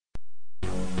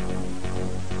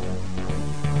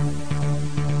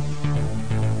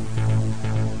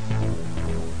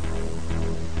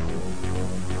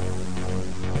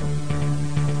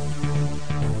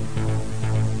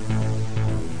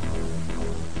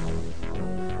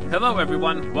Hello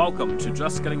everyone, welcome to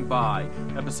Just Getting By,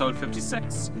 episode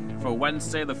 56, for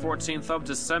Wednesday the 14th of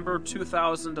December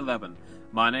 2011.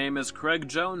 My name is Craig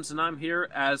Jones and I'm here,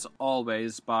 as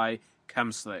always, by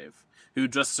Chemslave, who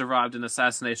just survived an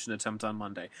assassination attempt on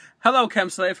Monday. Hello,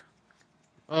 Chemslave!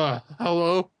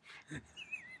 Hello?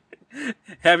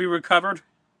 Have you recovered?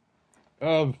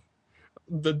 The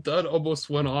dud almost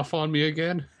went off on me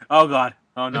again. Oh god,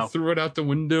 oh I no. threw it out the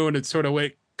window and it sort of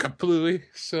went completely,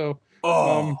 so,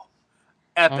 Oh,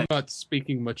 I'm epic. not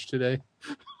speaking much today.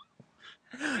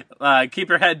 Keep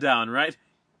your head down, right?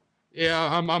 Yeah,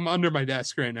 I'm under my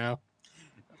desk right now.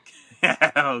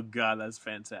 Oh god, that's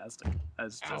fantastic.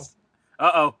 That's just... Ow.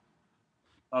 Uh-oh.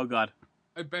 Oh god.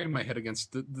 I banged my head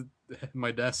against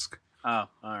my desk. Oh,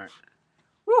 alright.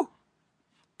 Woo!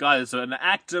 God, it's an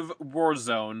active war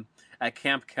zone at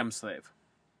Camp Chemslave.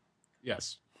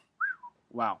 Yes.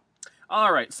 Wow.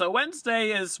 Alright, so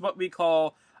Wednesday is what we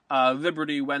call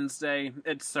Liberty Wednesday.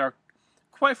 It's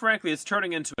quite frankly, it's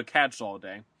turning into a catch-all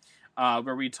day,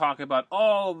 where we talk about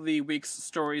all the week's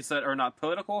stories that are not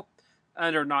political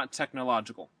and are not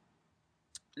technological.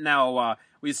 Now,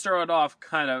 we started off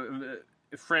kind of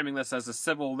framing this as a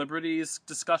civil liberties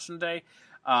discussion day,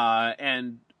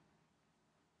 and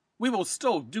we will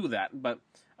still do that, but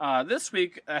this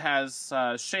week has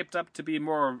shaped up to be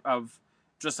more of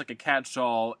just like a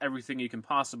catch-all, everything you can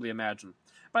possibly imagine.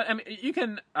 But I mean, you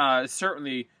can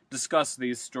certainly discuss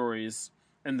these stories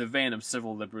in the vein of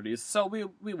civil liberties, so we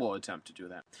will attempt to do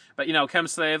that. But you know,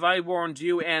 Chemslave, I warned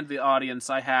you and the audience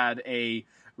I had a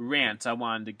rant I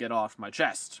wanted to get off my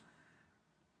chest.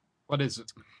 What is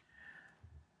it?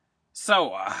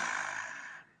 So,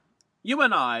 you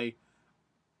and I,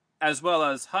 as well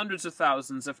as hundreds of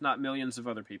thousands, if not millions of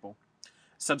other people,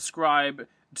 subscribe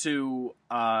to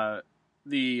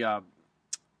the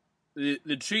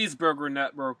Cheeseburger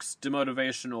Network's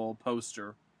demotivational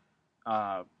poster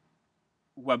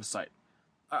website.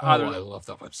 I love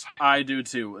that website. I do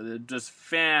too. Just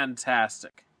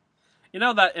fantastic. You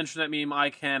know that internet meme?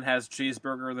 ICANN has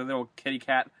Cheeseburger, the little kitty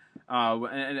cat.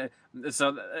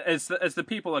 So it's the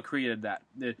people that created that.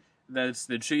 That's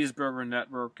the Cheeseburger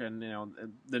Network, and you know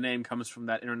the name comes from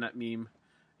that internet meme.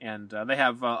 And they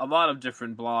have a lot of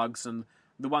different blogs, and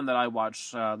the one that I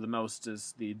watch the most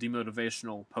is the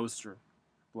Demotivational Poster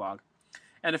blog.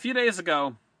 And a few days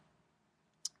ago,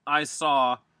 I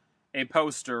saw a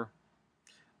poster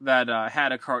that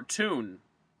had a cartoon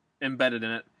embedded in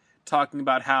it, talking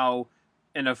about how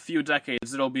in a few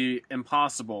decades it'll be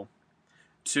impossible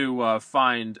to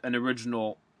find an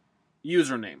original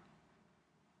username.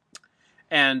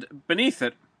 And beneath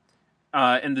it,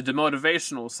 in the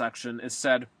demotivational section, it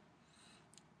said,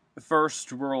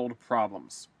 "First world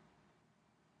problems."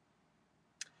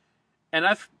 And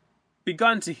I've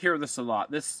begun to hear this a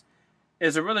lot. This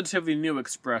is a relatively new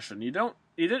expression. You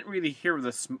didn't really hear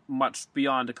this much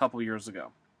beyond a couple years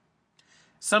ago.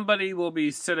 Somebody will be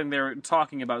sitting there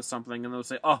talking about something, and they'll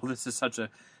say, "Oh, this is such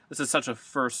a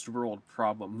first world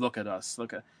problem. Look at us.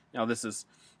 Look at, you know,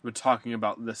 we're talking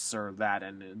about this or that,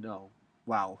 and oh,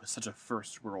 wow, it's such a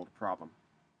first world problem."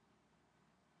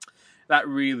 That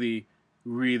really,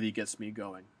 really gets me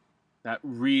going. That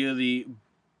really,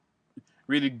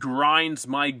 really grinds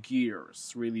my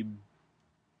gears. Really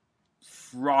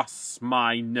frosts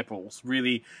my nipples.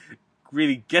 Really,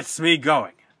 really gets me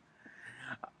going.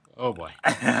 Oh boy.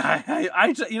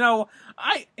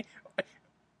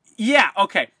 Yeah,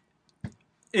 okay.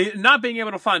 Not being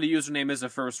able to find a username is a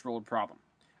first world problem.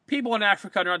 People in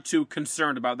Africa are not too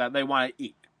concerned about that. They want to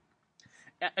eat.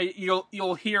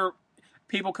 You'll hear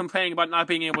people complaining about not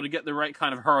being able to get the right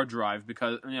kind of hard drive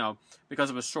because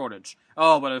of a shortage.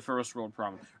 Oh, what a first world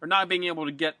problem. Or not being able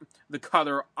to get the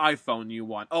color iPhone you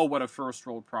want. Oh, what a first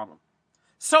world problem.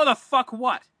 So the fuck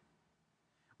what?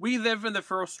 We live in the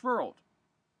first world.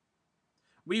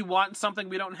 We want something,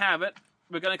 we don't have it.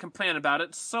 We're going to complain about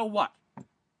it. So what?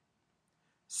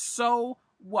 So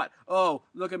what? Oh,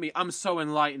 look at me. I'm so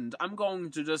enlightened. I'm going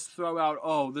to just throw out,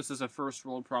 oh, this is a first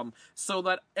world problem, so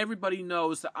that everybody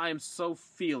knows that I am so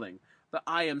feeling, that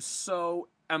I am so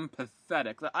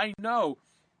empathetic, that I know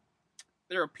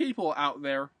there are people out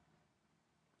there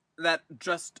that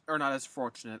just are not as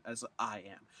fortunate as I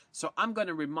am. So I'm going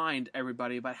to remind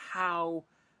everybody about how,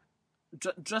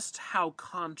 just how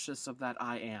conscious of that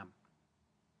I am.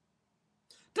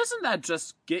 Doesn't that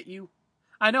just get you?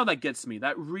 I know that gets me.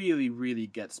 That really, really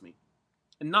gets me.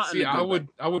 And not See, in a good way.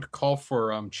 I would call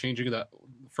for changing that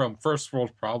from first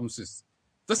world problems.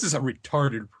 This is a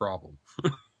retarded problem.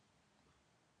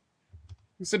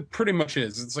 It pretty much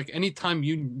is. It's like anytime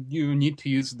you need to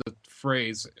use the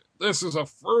phrase, "This is a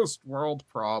first world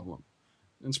problem,"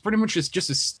 It's pretty much just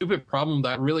a stupid problem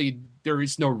that really there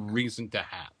is no reason to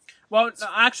have. Well,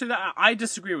 actually, I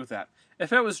disagree with that.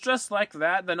 If it was just like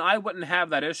that, then I wouldn't have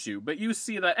that issue. But you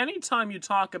see that anytime you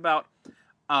talk about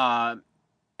uh,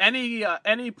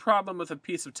 any problem with a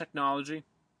piece of technology,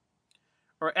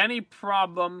 or any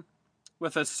problem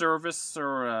with a service,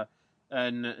 or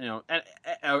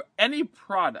any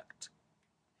product,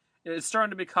 it's starting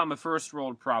to become a first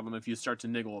world problem if you start to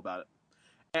niggle about it.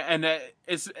 And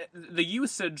it's the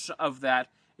usage of that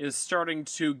is starting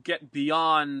to get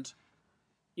beyond,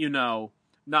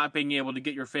 not being able to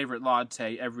get your favorite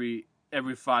latte every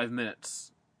 5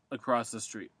 minutes across the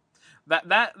street.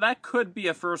 That could be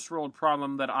a first world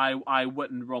problem that I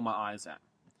wouldn't roll my eyes at.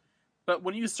 But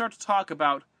when you start to talk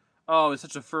about, oh, it's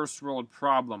such a first world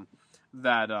problem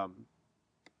that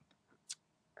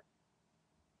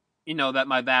that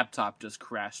my laptop just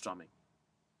crashed on me.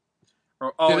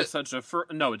 Or, oh, it's such a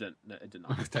no, it didn't. It did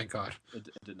not. Thank God. It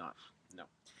did not. No.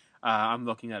 I'm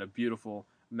looking at a beautiful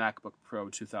MacBook Pro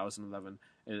 2011.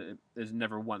 It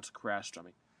never once crashed on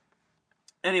me.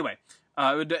 Anyway,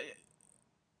 I'm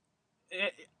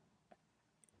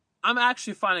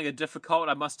actually finding it difficult,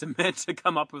 I must admit, to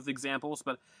come up with examples.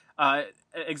 But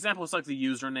examples like the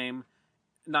username,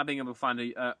 not being able to find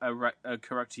a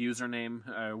correct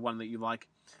username, one that you like.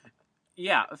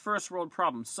 Yeah, first world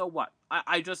problem. So what?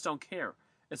 I just don't care.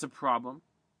 It's a problem.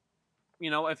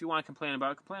 If you want to complain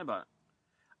about it, complain about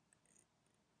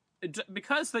it.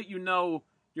 Because that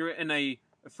you're in a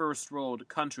first world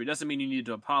country doesn't mean you need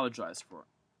to apologize for it.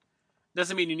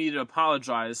 Doesn't mean you need to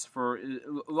apologize for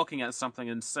looking at something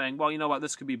and saying, well, you know what,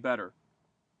 this could be better.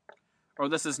 Or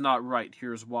this is not right,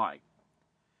 here's why.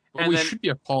 Well, we should be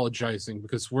apologizing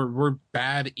because we're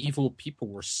bad, evil people.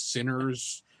 We're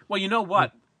sinners. Well, you know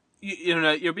what?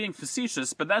 You're being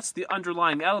facetious, but that's the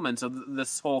underlying element of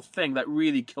this whole thing that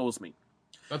really kills me.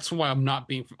 That's why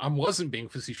I wasn't being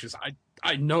facetious.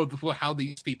 I know how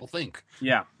these people think.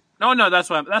 Yeah. No,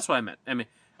 that's what I meant. I mean,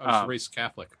 I was raised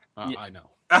Catholic. Yeah. I know.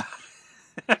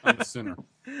 I'm a sinner.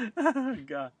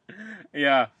 God.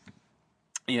 Yeah.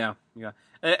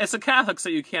 It's a Catholic, so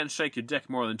you can't shake your dick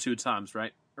more than 2 times,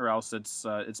 right? Or else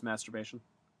it's masturbation.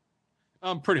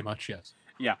 Pretty much, yes.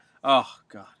 Yeah. Oh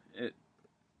God.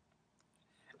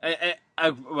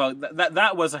 Well,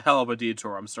 that was a hell of a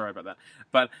detour. I'm sorry about that,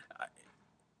 but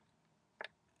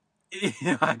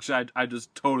actually, I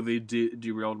just totally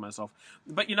derailed myself.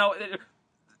 But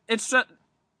it's just,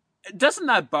 doesn't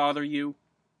that bother you?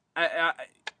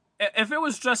 If it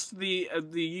was just the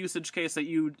usage case that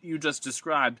you just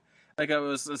described, like it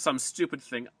was some stupid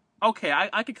thing, okay,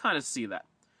 I could kind of see that,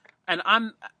 and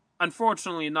I'm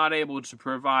unfortunately not able to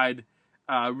provide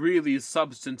really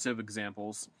substantive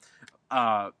examples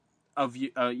of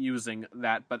using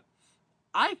that. But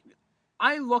I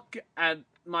look at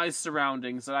my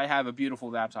surroundings, and I have a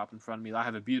beautiful laptop in front of me. I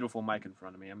have a beautiful mic in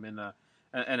front of me. I'm in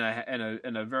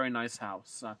a very nice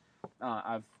house.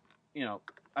 I've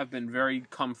been very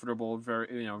comfortable,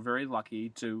 very lucky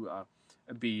to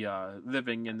be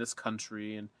living in this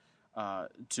country and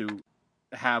to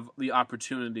have the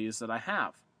opportunities that I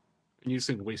have. And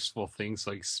using wasteful things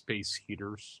like space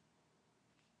heaters.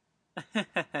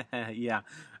 Yeah.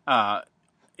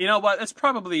 You know what?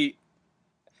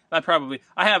 I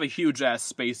have a huge ass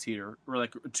space heater,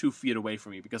 like 2 feet away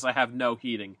from me, because I have no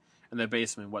heating in the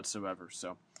basement whatsoever.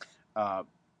 So,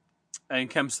 and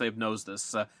Chemslave knows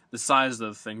this. The size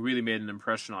of the thing really made an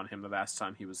impression on him the last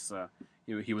time he was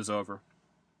over.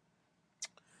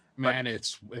 Man, but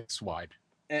it's wide.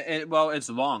 Well, it's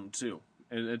long too.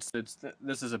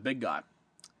 This is a big guy.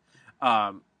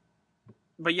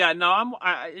 But yeah, no,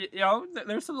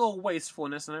 there's a little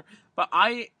wastefulness in there, but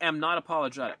I am not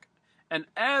apologetic. And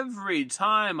every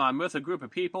time I'm with a group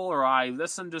of people, or I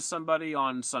listen to somebody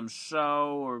on some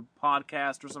show or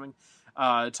podcast or something,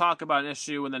 talk about an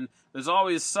issue, and then there's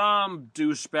always some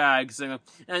douchebag saying,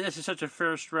 "And this is such a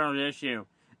first world issue."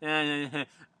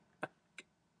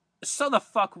 So the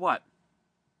fuck what?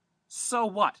 So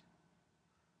what?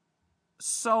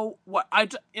 So what? I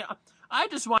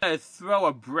just want to throw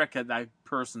a brick at that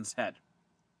person's head.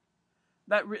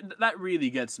 That really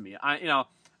gets me. I'm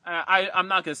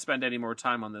not going to spend any more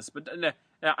time on this, but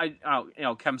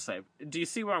Chemslave, do you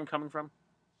see where I'm coming from?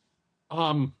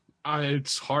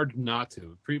 It's hard not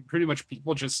to. Pretty much,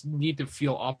 people just need to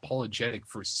feel apologetic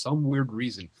for some weird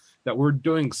reason that we're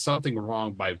doing something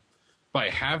wrong by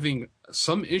having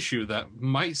some issue that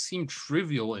might seem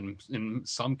trivial in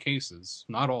some cases,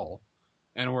 not all,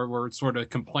 and we're sort of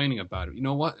complaining about it. You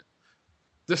know what?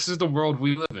 This is the world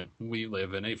we live in. We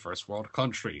live in a first world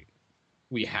country.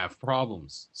 We have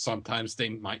problems. Sometimes they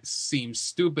might seem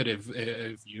stupid if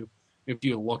if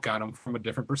you look at them from a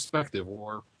different perspective.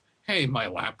 Or, hey, my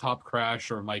laptop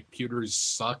crashed or my computer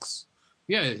sucks.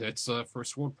 Yeah, it's a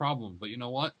first world problem, but you know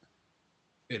what?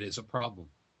 It is a problem.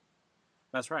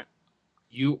 That's right.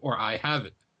 You or I have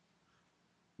it.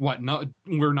 What? Not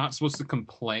we're not supposed to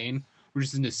complain. We're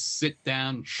just going to sit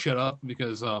down, shut up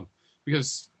because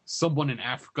someone in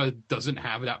Africa doesn't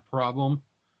have that problem.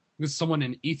 Because someone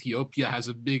in Ethiopia has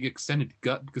a big extended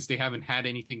gut because they haven't had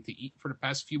anything to eat for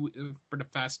the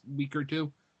past week or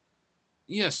two.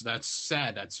 Yes, that's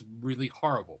sad. That's really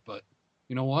horrible. But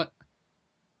you know what?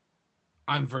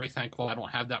 I'm very thankful I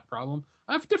don't have that problem.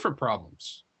 I have different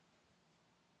problems.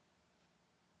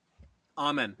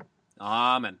 Amen.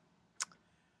 Amen.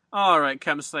 All right,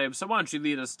 Chem Slave. So why don't you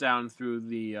lead us down through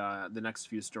the next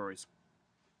few stories?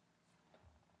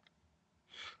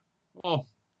 Well,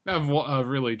 I have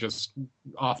really just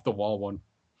off the wall one.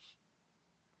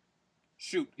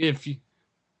 Shoot. If you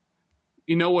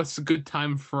know what's a good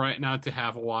time for right now to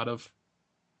have a lot of?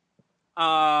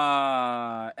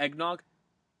 Eggnog.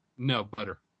 No,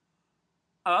 butter.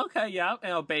 Oh, okay, yeah.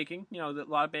 Baking. A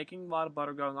lot of baking, a lot of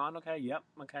butter going on. Okay, yep.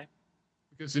 Okay.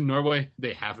 Because in Norway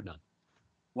they have none.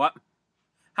 What?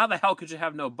 How the hell could you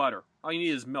have no butter? All you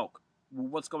need is milk.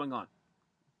 What's going on?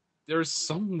 There's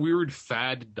some weird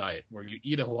fad diet where you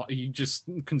eat a lot, you just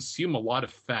consume a lot of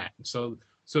fat. So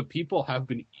people have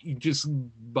been just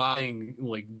buying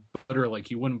like butter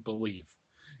like you wouldn't believe.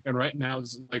 And right now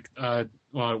it's like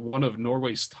one of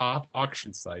Norway's top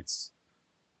auction sites.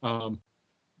 Um,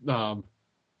 um,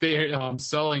 they're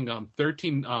selling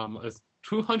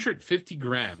 250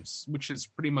 grams, which is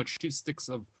pretty much 2 sticks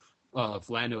of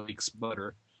Vlanovik's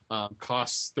butter.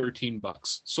 Costs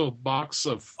 $13. So a box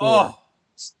of four. Oh.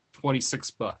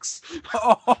 $26.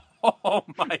 Oh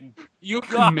my You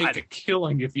God. can make a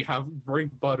killing if you bring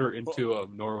butter into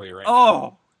Norway right now.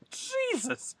 Oh,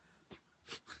 Jesus.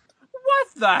 What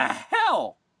the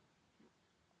hell?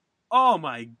 Oh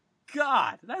my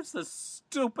God. That's the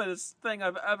stupidest thing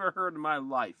I've ever heard in my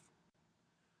life.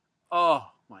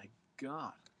 Oh my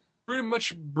God. Pretty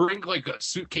much bring like a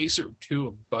suitcase or two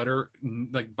of butter,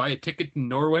 like buy a ticket to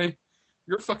Norway.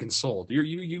 You're fucking sold.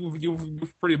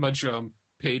 You've pretty much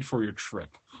paid for your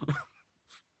trip.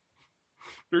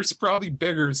 There's probably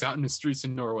beggars out in the streets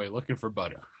in Norway looking for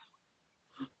butter.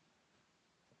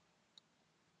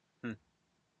 I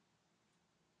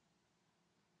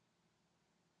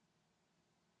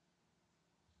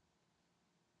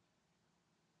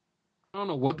don't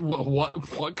know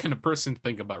what can a person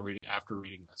think about reading after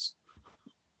reading this.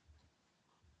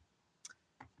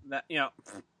 That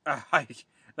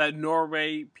that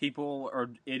Norway people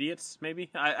are idiots. Maybe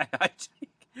that's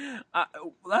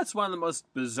one of the most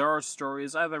bizarre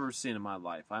stories I've ever seen in my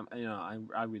life. I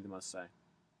really must say.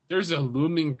 There's a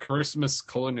looming Christmas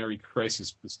culinary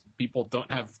crisis because people don't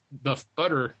have enough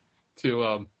butter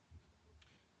to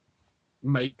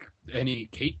make any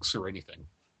cakes or anything.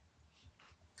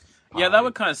 Yeah, that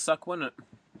would kind of suck, wouldn't it?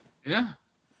 Yeah.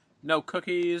 No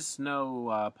cookies,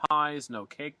 no pies, no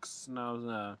cakes,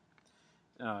 no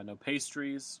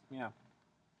pastries. Yeah.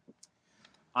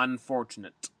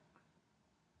 Unfortunate.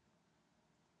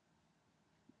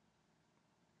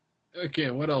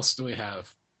 Okay, what else do we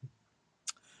have?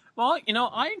 Well,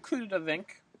 I included a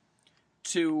link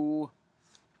to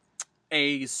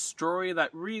a story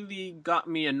that really got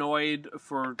me annoyed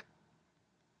for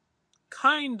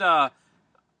kinda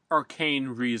arcane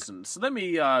reasons. So let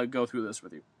me go through this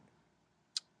with you.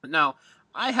 Now,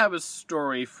 I have a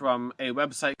story from a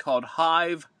website called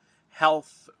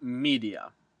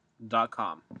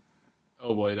HiveHealthMedia.com.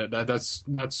 Oh boy, that's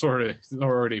sort of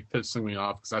already pissing me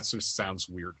off because that just sounds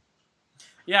weird.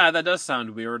 Yeah, that does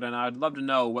sound weird, and I'd love to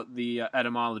know what the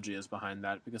etymology is behind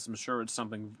that, because I'm sure it's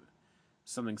something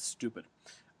stupid.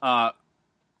 Now,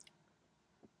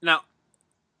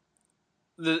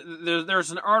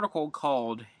 there's an article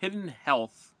called "Hidden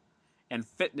Health and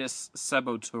Fitness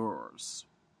Saboteurs."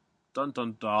 Dun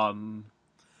dun dun.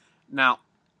 Now,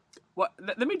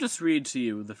 let me just read to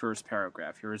you the first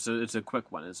paragraph here. It's a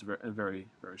quick one. It's very,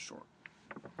 very short.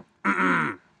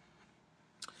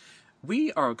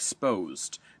 We are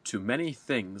exposed to many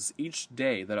things each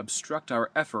day that obstruct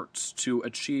our efforts to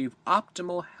achieve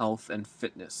optimal health and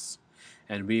fitness,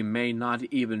 and we may not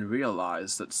even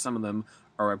realize that some of them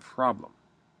are a problem.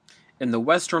 In the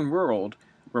Western world,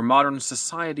 where modern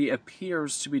society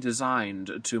appears to be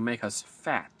designed to make us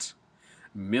fat,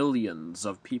 millions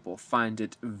of people find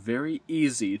it very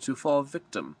easy to fall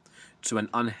victim to an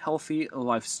unhealthy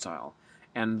lifestyle,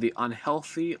 and the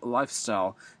unhealthy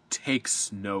lifestyle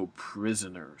takes no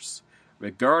prisoners,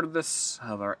 regardless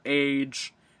of our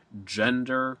age,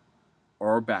 gender,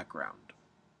 or background.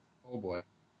 Oh boy.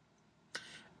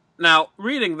 Now,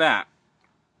 reading that,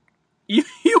 you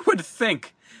would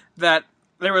think that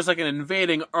there was like an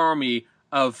invading army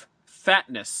of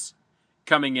fatness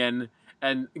coming in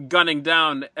and gunning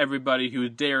down everybody who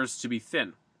dares to be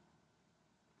thin.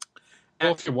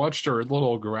 Well, if you watched our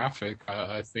little graphic,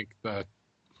 I think that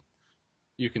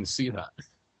you can see that.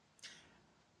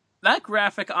 That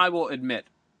graphic, I will admit,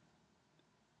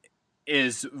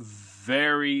 is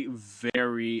very,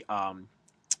 very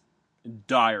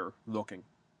dire looking.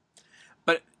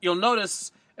 But you'll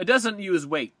notice it doesn't use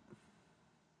weight.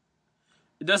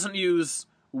 It doesn't use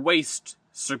waist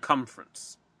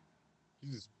circumference. It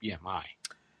uses BMI.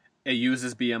 It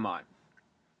uses BMI.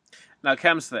 Now,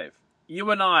 Chemslave,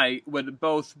 you and I would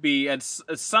both be at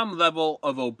some level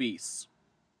of obese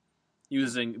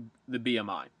using the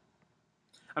BMI.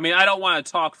 I mean, I don't want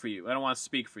to talk for you. I don't want to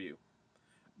speak for you.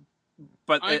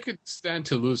 But I could stand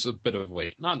to lose a bit of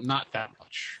weight, not that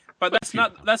much. But that's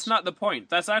not the point.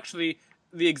 That's actually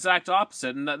the exact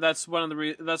opposite, and that's one of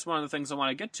the things I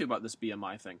want to get to about this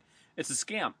BMI thing. It's a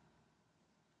scam.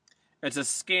 It's a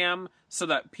scam so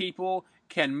that people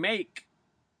can make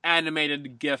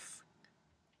animated GIF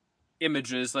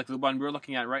images like the one we're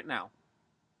looking at right now.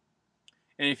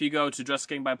 And if you go to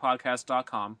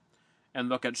justgettingbypodcast.com and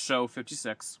look at show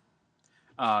 56,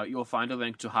 you'll find a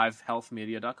link to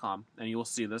hivehealthmedia.com, and you'll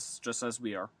see this just as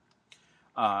we are.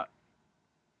 The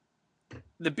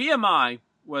BMI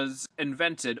was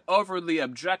invented over the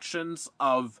objections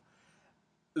of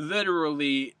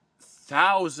literally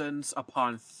thousands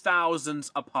upon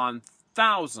thousands upon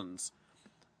thousands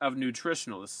of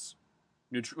nutritionists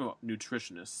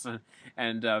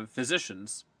and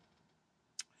physicians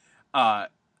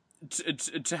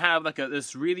to have like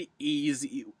this really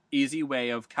easy way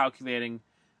of calculating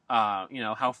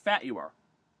how fat you are.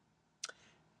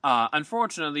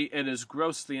 Unfortunately, it is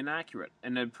grossly inaccurate,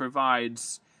 and it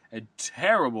provides a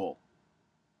terrible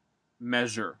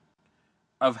measure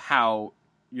of how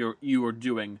you are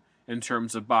doing in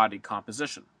terms of body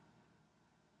composition.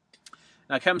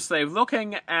 Now, Chemslave,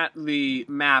 looking at the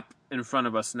map in front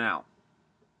of us now,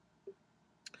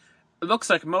 it looks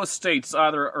like most states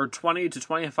either are 20 to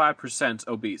 25%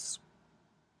 obese.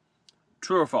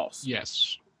 True or false?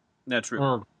 Yes. That's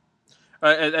true.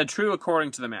 True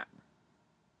according to the map.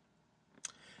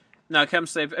 Now,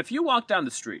 Chemslave, if you walk down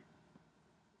the street,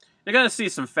 you're going to see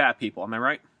some fat people, am I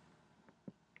right?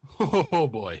 Oh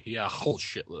boy, yeah, a whole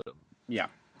shitload of them. Yeah.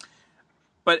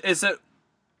 But is it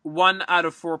 1 out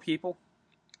of 4 people?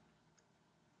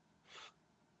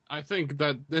 I think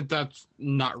that's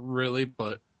not really,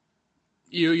 but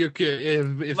you could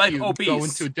if like you obese. go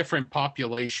into different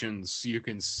populations, you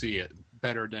can see it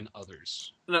better than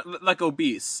others. Like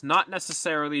obese, not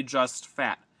necessarily just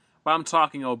fat, but I'm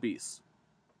talking obese.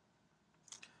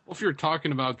 Well, if you're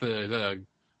talking about the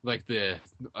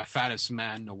fattest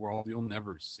man in the world, you'll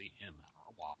never see him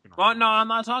walking around. Well, no, I'm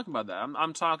not talking about that.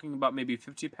 I'm talking about maybe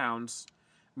 50 pounds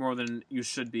more than you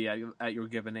should be at your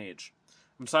given age.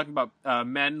 I'm talking about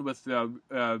men with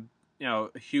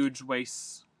huge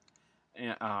waists,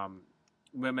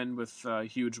 women with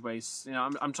huge waists.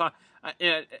 I'm talking.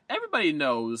 Everybody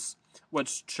knows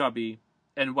what's chubby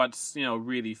and what's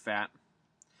really fat,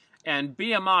 and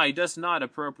BMI does not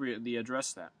appropriately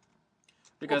address that.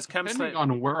 Because depending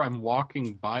on where I'm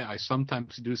walking by, I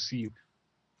sometimes do see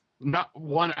not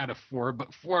 1 out of 4,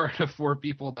 but 4 out of 4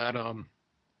 people that are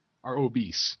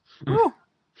obese.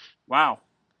 Wow,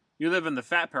 you live in the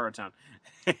fat paratown.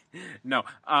 No,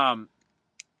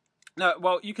 no.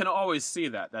 Well, you can always see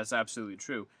that. That's absolutely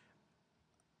true.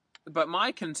 But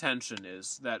my contention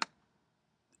is that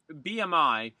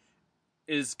BMI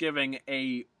is giving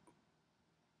a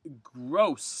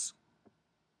grossly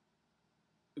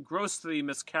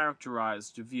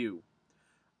mischaracterized view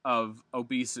of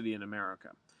obesity in America.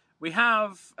 We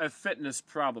have a fitness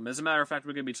problem. As a matter of fact,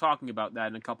 we're going to be talking about that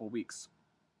in a couple weeks.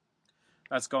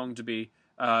 That's going to be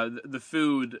the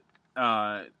food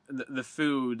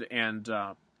and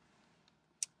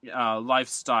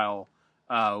lifestyle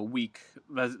week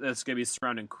that's going to be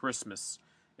surrounding Christmas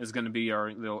is going to be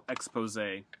our little expose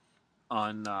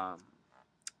on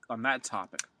that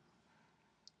topic.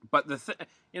 But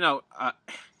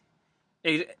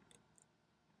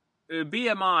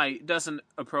BMI doesn't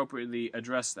appropriately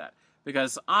address that,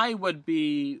 because I would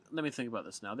be. Let me think about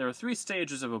this now. There are 3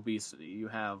 stages of obesity. You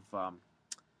have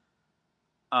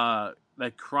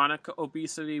like chronic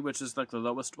obesity, which is like the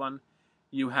lowest one.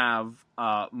 You have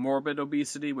morbid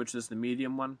obesity, which is the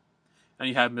medium one, and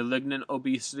you have malignant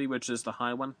obesity, which is the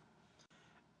high one.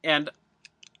 And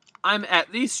I'm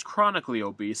at least chronically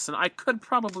obese, and I could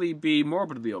probably be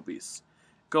morbidly obese,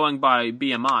 going by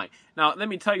BMI. Now, let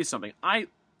me tell you something.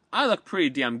 I look pretty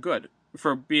damn good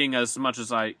for weighing as much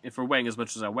as I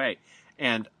weigh,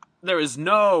 and there is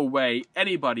no way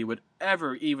anybody would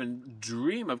ever even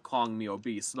dream of calling me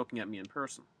obese looking at me in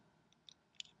person.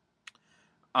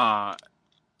 And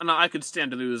I could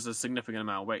stand to lose a significant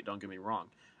amount of weight, don't get me wrong.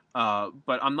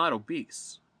 But I'm not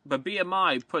obese. But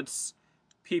BMI puts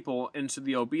people into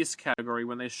the obese category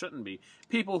when they shouldn't be.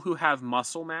 People who have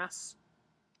muscle mass,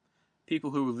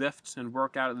 people who lift and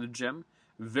work out at the gym,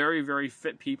 very, very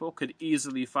fit people could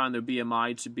easily find their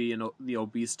BMI to be in the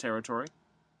obese territory.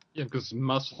 Yeah, because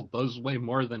muscle does weigh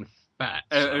more than fat.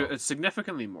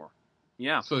 Significantly more.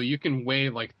 Yeah. So you can weigh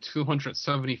like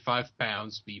 275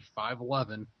 pounds, be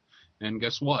 5'11", and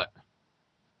guess what?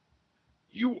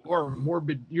 You are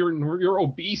morbid. You're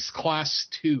obese class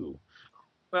 2.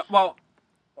 Well,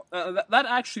 that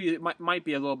actually might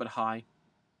be a little bit high,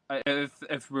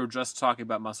 if we're just talking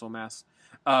about muscle mass.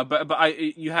 But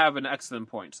you have an excellent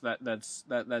point. That's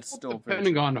still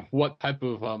depending on what type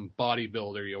of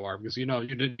bodybuilder you are, because you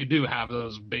do have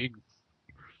those big,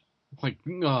 like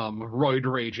roid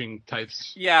raging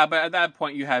types. Yeah, but at that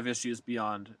point you have issues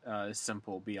beyond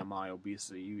simple BMI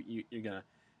obesity.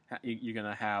 You're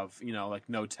gonna have like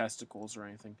no testicles or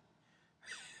anything.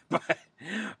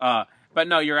 But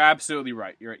no, you're absolutely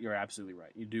right. You're absolutely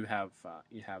right. You do have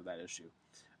that issue.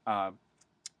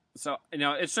 So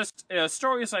it's just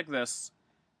stories like this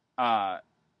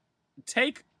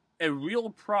take a real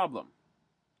problem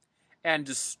and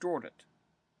distort it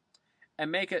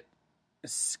and make it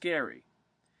scary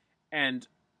and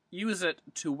use it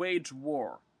to wage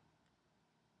war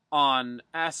on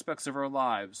aspects of our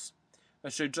lives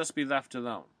that should just be left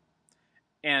alone.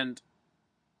 And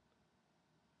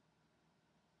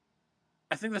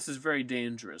I think this is very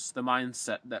dangerous, the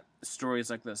mindset that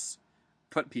stories like this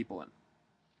put people in.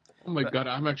 Oh my God,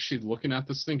 I'm actually looking at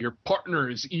this thing. Your partner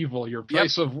is evil. Your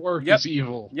place of work is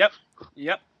evil. Yep.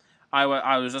 I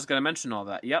was just going to mention all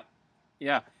that. Yep.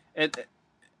 Yeah.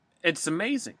 It's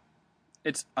amazing.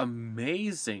 It's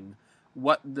amazing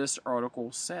what this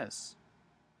article says.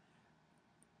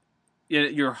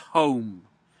 Your home,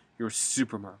 your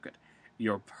supermarket,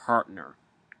 your partner.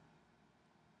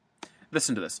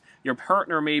 Listen to this. Your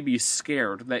partner may be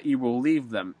scared that you will leave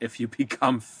them if you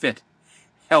become fit,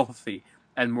 healthy,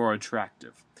 and more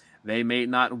attractive. They may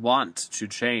not want to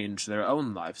change their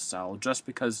own lifestyle just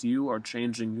because you are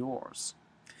changing yours.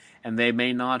 And they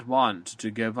may not want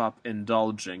to give up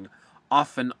indulging,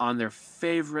 often on their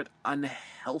favorite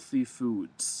unhealthy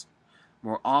foods.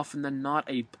 More often than not,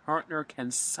 a partner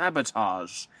can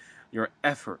sabotage your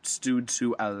efforts due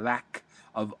to a lack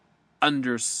of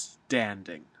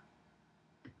understanding.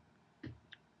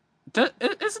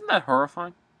 Isn't that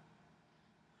horrifying?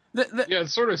 Yeah, it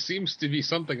sort of seems to be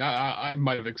something I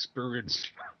might have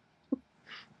experienced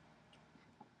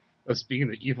as being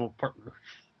the evil partner.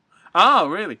 Oh,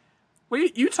 really? Well,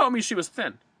 you told me she was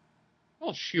thin.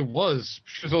 Well, she was.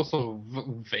 She's also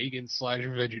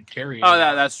vegan/vegetarian. Oh,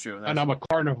 that's true. I'm a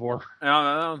carnivore.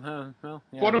 Well,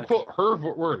 yeah, quote unquote, her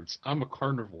words. I'm a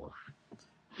carnivore.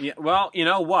 Yeah. Well, you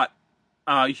know what?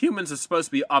 Humans are supposed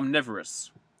to be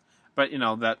omnivorous, but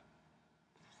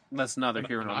that's neither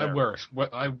here nor there.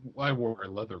 I wore a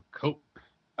leather coat.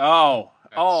 Oh,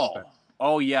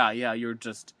 yeah. You're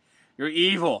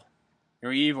evil.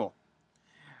 You're evil.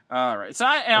 All right. So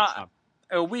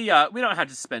we don't have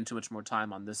to spend too much more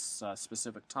time on this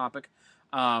specific topic.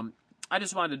 I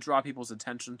just wanted to draw people's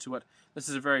attention to it. This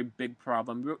is a very big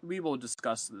problem. We will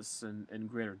discuss this in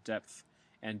greater depth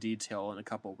and detail in a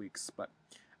couple of weeks. But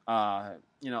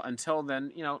until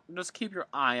then, just keep your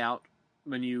eye out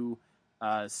when you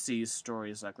see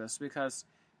stories like this, because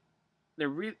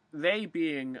they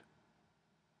being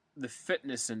the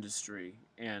fitness industry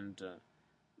and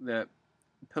the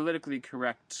politically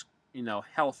correct,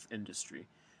 health industry,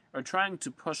 are trying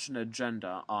to push an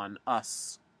agenda on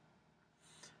us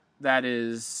that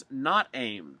is not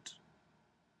aimed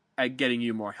at getting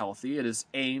you more healthy. It is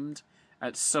aimed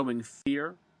at sowing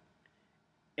fear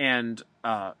and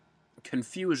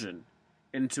confusion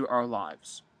into our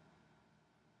lives.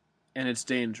 And it's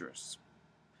dangerous.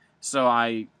 So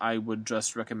I would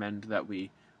just recommend that we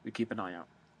keep an eye out.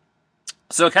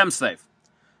 So, ChemSlave,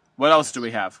 what else do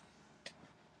we have?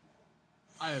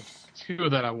 I have two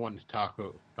that I wanted to talk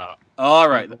about. All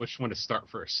right. Which one to start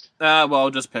first? Well,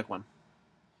 just pick one.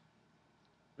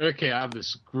 Okay, I have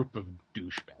this group of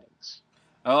douchebags.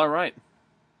 All right.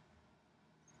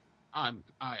 I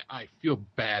feel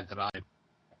bad that I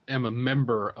am a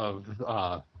member of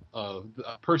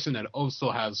a person that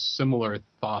also has similar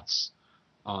thoughts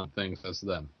on things as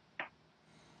them.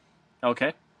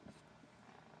 Okay.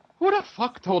 Who the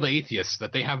fuck told atheists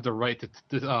that they have the right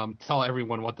to tell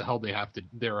everyone what the hell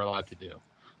they're allowed to do?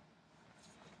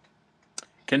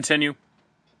 Continue.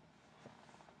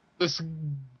 This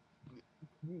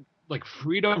like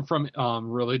Freedom from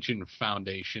Religion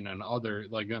Foundation and other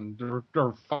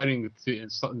they're fighting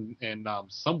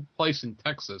some place in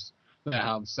Texas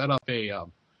that set up a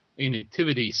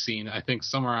nativity scene. I think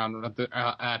somewhere around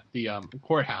at the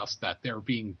courthouse that they're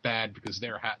being bad because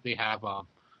they have a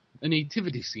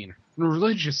nativity scene,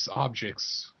 religious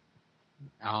objects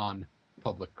on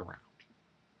public ground.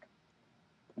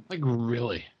 Like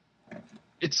really,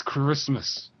 it's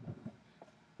Christmas.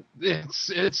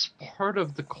 It's part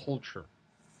of the culture.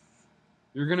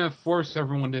 You're gonna force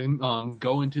everyone to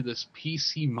go into this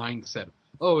PC mindset.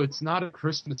 Oh, it's not a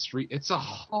Christmas tree; it's a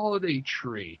holiday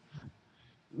tree.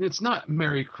 It's not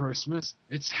Merry Christmas;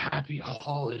 it's Happy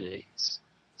Holidays.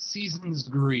 Season's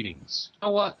greetings. You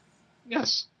know what?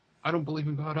 Yes, I don't believe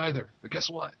in God either, but guess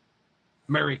what?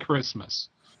 Merry Christmas.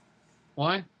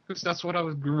 Why? Because that's what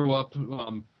I grew up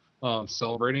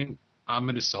celebrating. I'm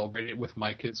going to celebrate it with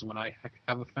my kids when I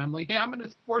have a family. Hey, I'm going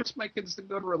to force my kids to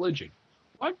go to religion.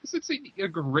 Why? Because it's a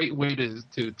great way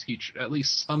to teach at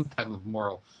least some type of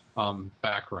moral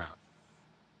background.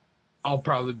 I'll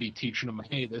probably be teaching them,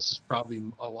 hey, this is probably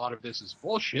a lot of this is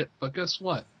bullshit, but guess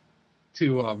what?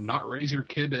 To not raise your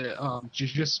kid to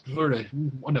just sort of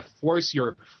want to force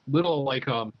your little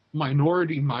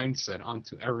minority mindset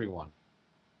onto everyone.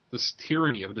 This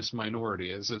tyranny of this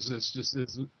minority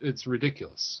it's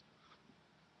ridiculous.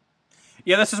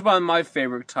 Yeah, this is one of my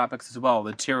favorite topics as well,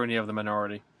 the tyranny of the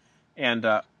minority. And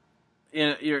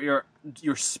you're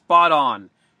spot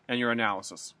on in your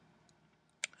analysis.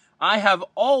 I have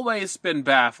always been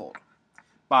baffled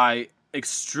by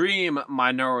extreme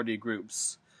minority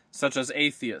groups, such as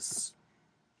atheists,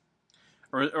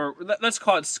 or let's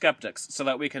call it skeptics, so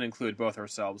that we can include both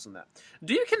ourselves in that.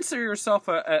 Do you consider yourself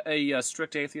a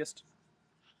strict atheist?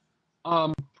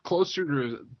 Closer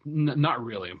to not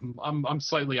really. I'm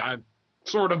slightly. I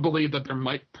sort of believe that there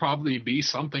might probably be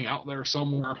something out there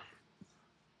somewhere.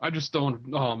 I just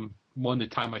don't want to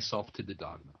tie myself to the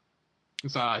dogma,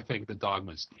 because I think the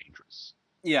dogma is dangerous.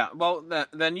 Yeah, well,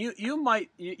 then you might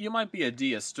be a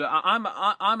deist.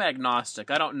 I'm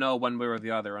agnostic. I don't know one way or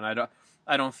the other, and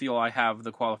I don't feel I have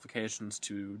the qualifications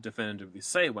to definitively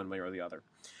say one way or the other.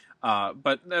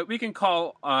 But we can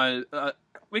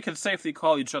safely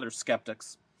call each other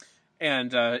skeptics,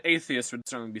 and atheists would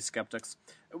certainly be skeptics.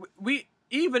 We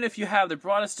Even if you have the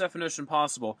broadest definition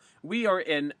possible, we are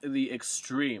in the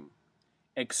extreme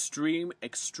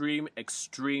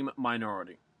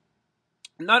minority.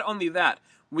 Not only that,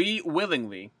 we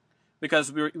willingly,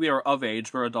 because we are of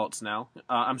age, we're adults now.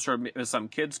 I'm sure some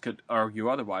kids could argue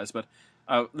otherwise, but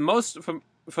for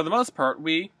the most part,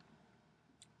 we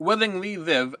willingly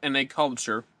live in a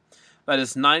culture that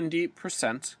is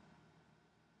 90%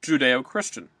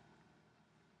 Judeo-Christian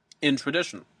in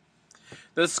tradition.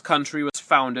 This country was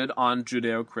founded on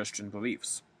Judeo-Christian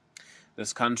beliefs.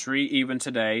 This country, even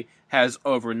today, has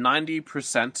over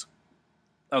 90%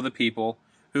 of the people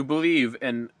who believe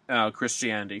in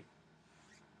Christianity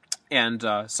and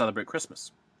celebrate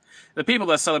Christmas. The people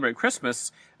that celebrate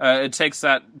Christmas, it takes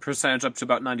that percentage up to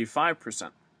about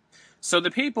 95%. So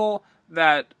the people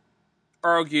that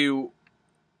argue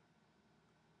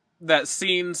that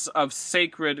scenes of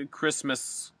sacred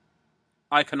Christmas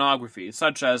iconography,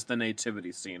 such as the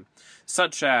nativity scene,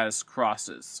 such as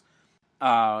crosses,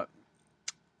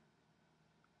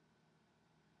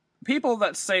 people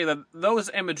that say that those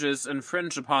images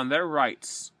infringe upon their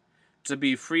rights to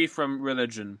be free from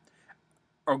religion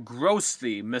are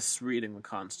grossly misreading the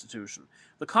Constitution.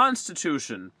 The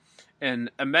Constitution, in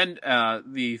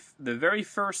the very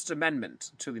first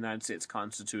amendment to the United States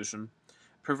Constitution,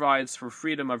 provides for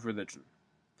freedom of religion.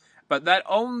 But that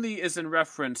only is in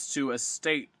reference to a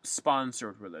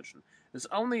state-sponsored religion. It's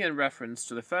only in reference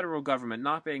to the federal government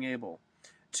not being able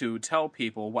to tell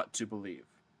people what to believe.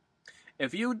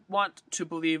 If you want to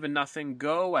believe in nothing,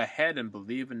 go ahead and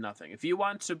believe in nothing. If you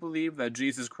want to believe that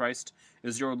Jesus Christ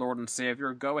is your Lord and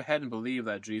Savior, go ahead and believe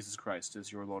that Jesus Christ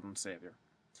is your Lord and Savior.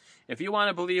 If you want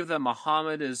to believe that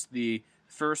Muhammad is the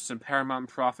first and paramount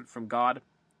prophet from God,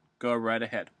 go right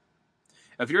ahead.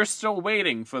 If you're still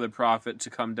waiting for the prophet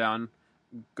to come down,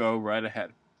 go right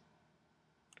ahead.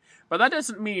 But that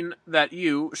doesn't mean that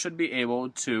you should be able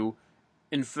to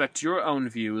inflict your own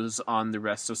views on the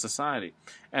rest of society.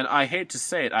 And I hate to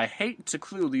say it, I hate to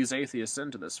clue these atheists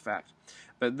into this fact,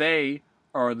 but they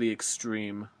are the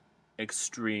extreme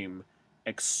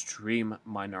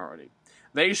minority.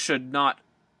 They should not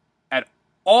at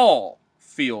all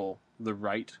feel the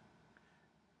right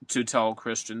to tell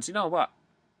Christians, you know what?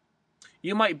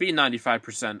 You might be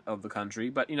 95% of the country,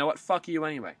 but you know what? Fuck you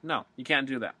anyway. No, you can't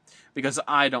do that. Because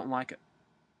I don't like it.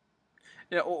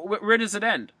 You know, where does it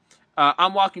end?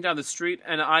 I'm walking down the street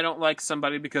and I don't like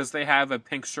somebody because they have a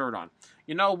pink shirt on.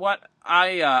 You know what?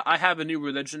 I have a new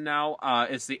religion now.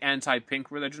 It's the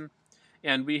anti-pink religion.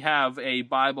 And we have a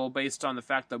Bible based on the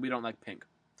fact that we don't like pink.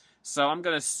 So I'm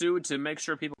going to sue to make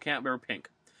sure people can't wear pink.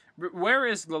 Where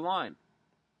is the line?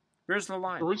 Where's the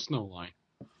line? There is no line.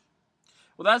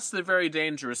 Well, that's the very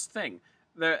dangerous thing.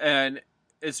 And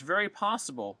it's very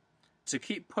possible to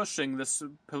keep pushing this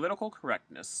political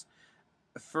correctness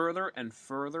further and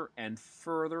further and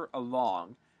further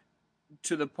along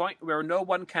to the point where no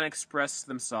one can express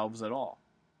themselves at all.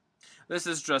 This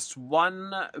is just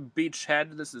one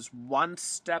beachhead. This is one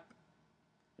step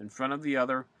in front of the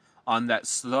other on that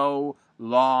slow,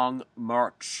 long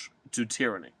march to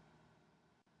tyranny.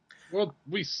 Well,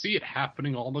 we see it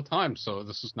happening all the time, so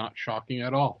this is not shocking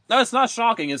at all. No, it's not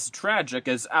shocking. It's tragic.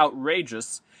 It's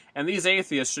outrageous. And these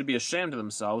atheists should be ashamed of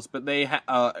themselves, but they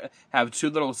have too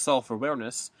little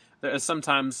self-awareness.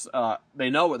 Sometimes they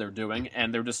know what they're doing,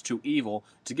 and they're just too evil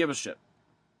to give a shit.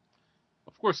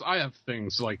 Of course, I have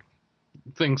things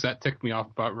that tick me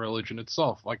off about religion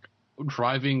itself. Like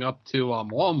driving up to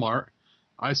Walmart,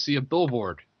 I see a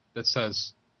billboard that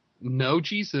says, "No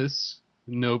Jesus,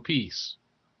 no peace.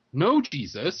 No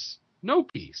Jesus, no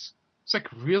peace." It's like,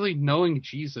 really, knowing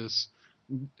Jesus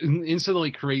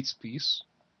instantly creates peace?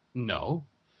 No.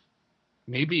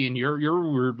 Maybe in your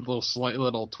weird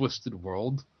little twisted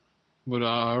world. But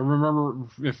remember,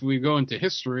 if we go into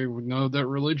history, we know that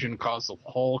religion caused a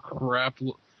whole crap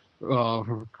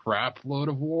load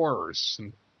of wars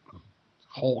and a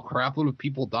whole crap load of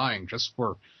people dying just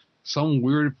for some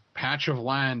weird patch of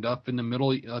land up in the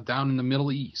middle, down in the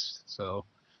Middle East. So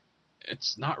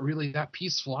it's not really that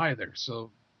peaceful either.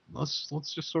 So let's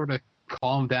just sort of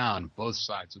calm down both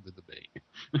sides of the debate,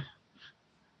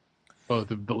 both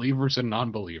the believers and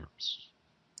non-believers.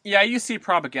 Yeah, you see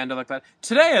propaganda like that.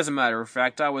 Today, as a matter of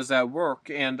fact, I was at work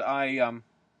and I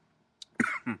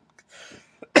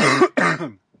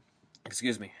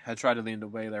excuse me, I tried to lean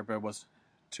away there, but it was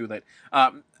too late.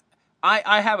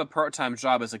 I have a part-time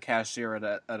job as a cashier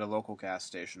at a local gas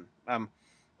station. I'm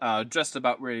just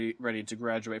about ready to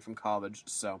graduate from college,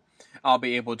 so I'll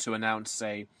be able to announce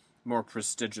a more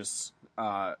prestigious,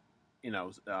 a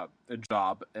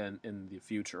job in the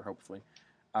future, hopefully.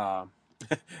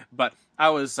 But I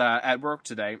was at work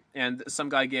today, and some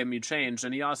guy gave me change,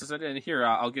 and he also said, "And here,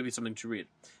 I'll give you something to read."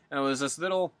 And it was this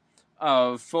little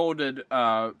folded,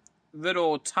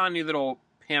 tiny little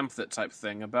pamphlet type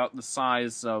thing about the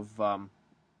size of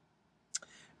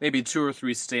maybe 2 or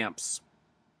 3 stamps.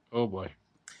 Oh boy.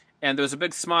 And there was a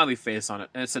big smiley face on it,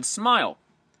 and it said, "Smile,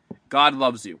 God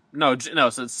loves you." No,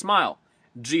 it said, "Smile,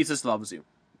 Jesus loves you."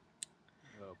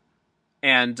 Oh.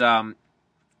 And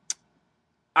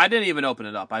I didn't even open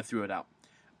it up. I threw it out.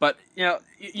 But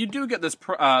you do get this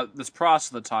this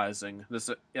proselytizing, this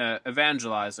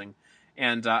evangelizing,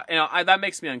 and that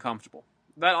makes me uncomfortable.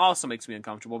 That also makes me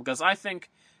uncomfortable because I think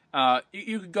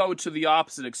you could go to the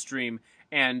opposite extreme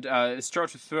and start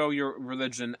to throw your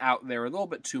religion out there a little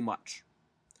bit too much.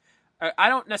 I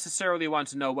don't necessarily want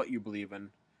to know what you believe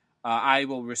in. I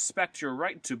will respect your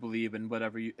right to believe in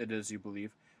whatever it is you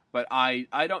believe, but I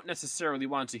don't necessarily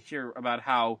want to hear about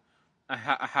how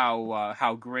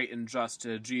great and just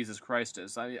Jesus Christ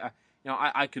is.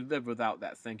 I could live without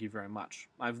that. Thank you very much.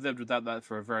 I've lived without that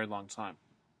for a very long time.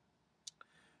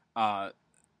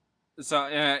 So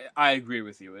I agree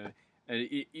with you.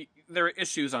 There are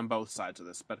issues on both sides of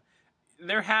this, but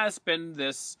there has been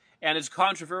this, and it's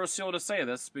controversial to say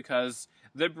this because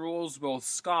liberals will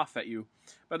scoff at you,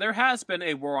 but there has been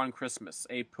a war on Christmas,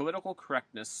 a political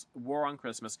correctness war on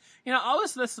Christmas. I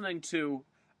was listening to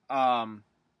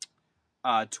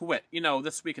Twit,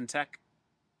 This Week in Tech.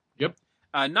 Yep.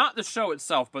 Not the show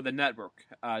itself, but the network,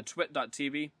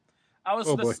 twit.tv. I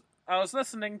was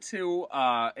listening to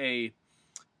a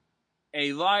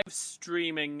live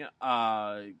streaming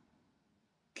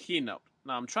keynote.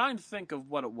 Now I'm trying to think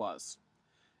of what it was.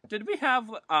 Did we have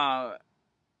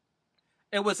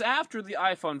it was after the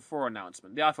iPhone 4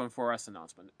 announcement, the iPhone 4S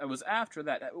announcement. It was after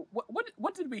that.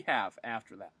 What did we have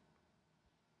after that?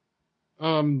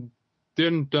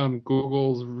 Didn't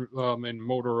Google and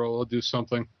Motorola do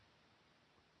something?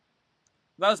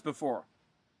 That was before.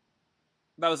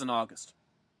 That was in August.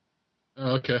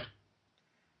 Okay.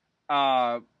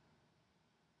 There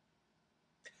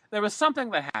was something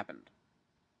that happened.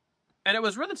 And it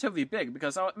was relatively big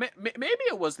because maybe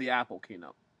it was the Apple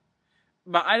keynote.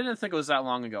 But I didn't think it was that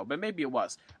long ago. But maybe it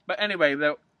was. But anyway,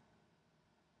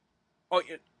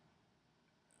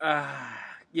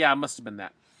 Yeah, it must have been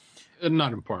that.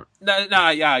 Not important. No,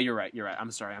 yeah, you're right. You're right.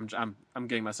 I'm sorry. I'm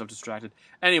getting myself distracted.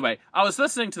 Anyway, I was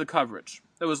listening to the coverage.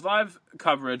 There was live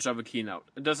coverage of a keynote.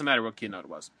 It doesn't matter what keynote it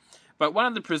was, but one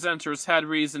of the presenters had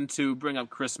reason to bring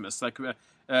up Christmas, like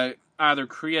either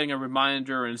creating a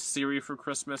reminder in Siri for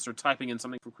Christmas or typing in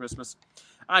something for Christmas.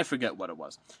 I forget what it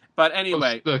was, but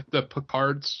anyway, the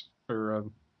cards for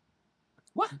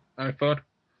what? I thought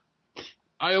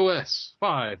iOS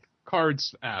 5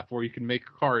 cards app where you can make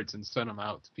cards and send them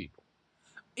out to people.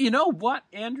 You know what,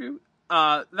 Andrew?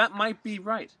 That might be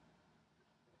right.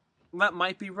 That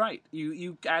might be right.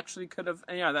 You actually could have.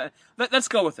 Yeah, let's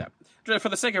go with that. For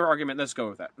the sake of argument, let's go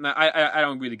with that. I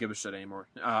don't really give a shit anymore.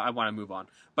 I want to move on.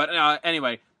 But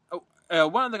anyway,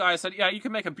 one of the guys said, "Yeah, you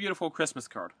can make a beautiful Christmas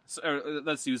card." So,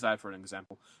 let's use that for an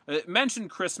example. Mention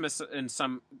Christmas in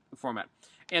some format,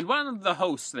 and one of the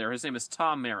hosts there, his name is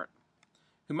Tom Merritt,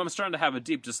 whom I'm starting to have a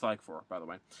deep dislike for, by the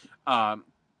way.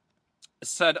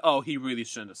 Said, "Oh, he really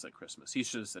shouldn't have said Christmas. He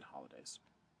should have said holidays."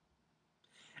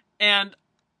 And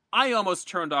I almost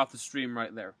turned off the stream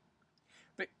right there.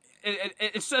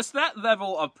 It's just that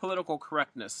level of political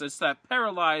correctness. It's that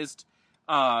paralyzed,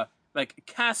 like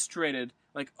castrated,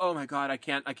 like, oh my god, I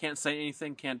can't say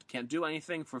anything, can't do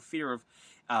anything for fear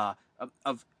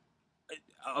of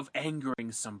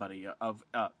angering somebody, of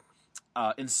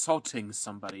insulting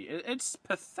somebody. It's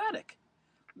pathetic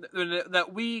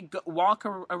that we walk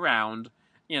around,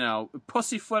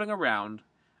 pussyfooting around,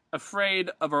 afraid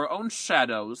of our own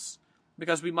shadows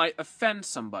because we might offend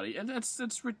somebody, and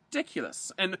it's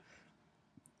ridiculous. And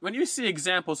when you see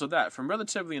examples of that from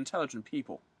relatively intelligent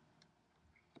people,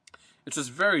 it's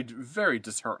just very, very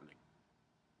disheartening.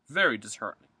 Very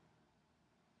disheartening.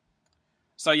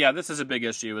 So yeah, this is a big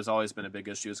issue. It's always been a big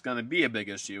issue. It's going to be a big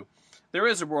issue. There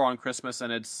is a war on Christmas,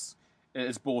 and it's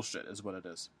bullshit, is what it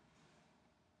is.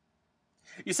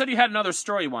 You said you had another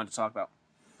story you wanted to talk about.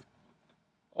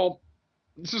 Well,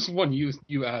 this is one you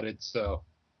added, so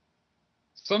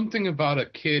something about a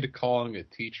kid calling a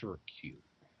teacher cute.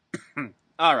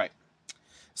 All right.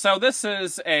 So this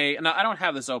is now I don't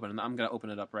have this open, and I'm going to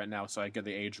open it up right now so I get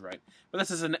the age right. But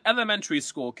this is an elementary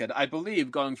school kid. I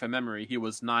believe, going from memory, he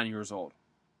was 9 years old.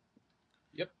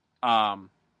 Yep.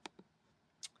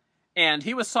 And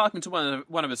he was talking to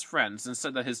one of his friends and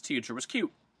said that his teacher was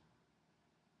cute.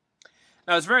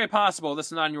 Now, it's very possible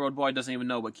this 9-year-old boy doesn't even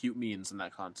know what cute means in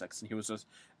that context, and he was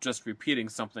just repeating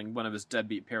something one of his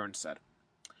deadbeat parents said.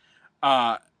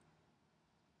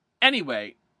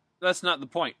 Anyway, that's not the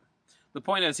point. The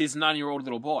point is he's a 9-year-old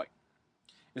little boy.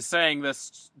 He's saying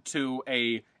this to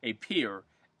a peer,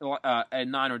 a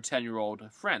 9 or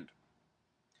 10-year-old friend.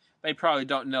 They probably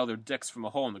don't know their dicks from a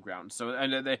hole in the ground. So,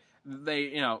 and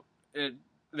they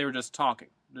were just talking.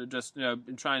 They're just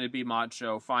trying to be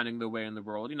macho, finding their way in the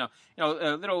world.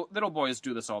 Little boys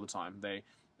do this all the time. They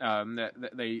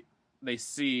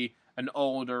see an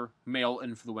older male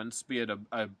influence, be it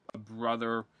a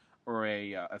brother or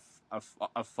a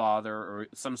father or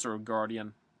some sort of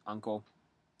guardian, uncle,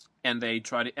 and they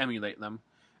try to emulate them.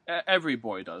 Every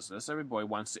boy does this. Every boy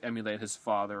wants to emulate his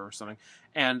father or something.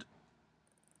 And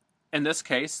in this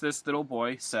case, this little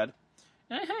boy said,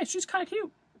 "Hey, she's kind of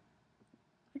cute.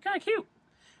 You're kind of cute."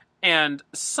 And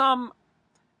some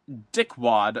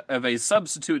dickwad of a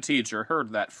substitute teacher heard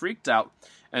that, freaked out,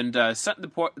 and sent the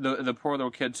poor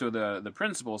little kid to the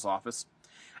principal's office.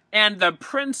 And the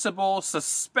principal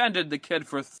suspended the kid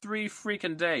for 3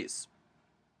 freaking days.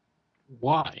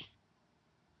 Why?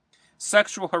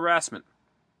 Sexual harassment.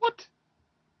 What?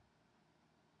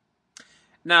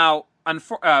 Now,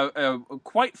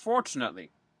 quite fortunately,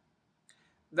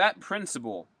 that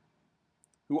principal,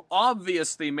 who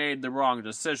obviously made the wrong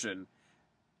decision,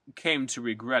 came to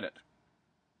regret it.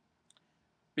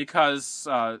 Because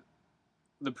the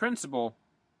principal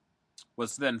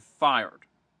was then fired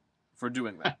for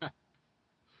doing that.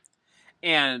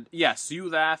 And yes, you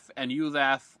laugh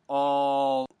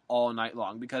all night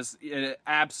long, because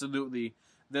absolutely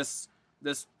this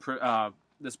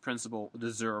principal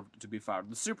deserved to be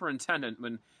fired. The superintendent,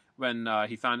 when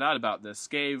he found out about this,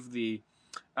 gave the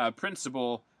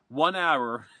principal 1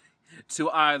 hour to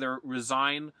either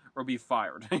resign or be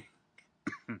fired.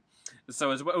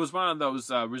 So it was one of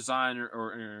those resign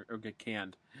or get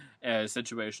canned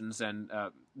situations, and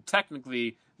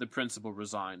technically the principal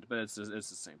resigned, but it's the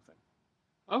same thing.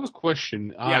 I have a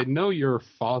question. Yeah. I know your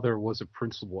father was a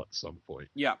principal at some point.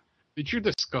 Yeah. Did you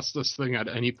discuss this thing at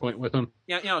any point with him?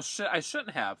 Yeah, I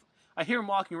shouldn't have. I hear him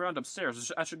walking around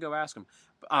upstairs. I should go ask him.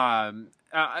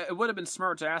 It would have been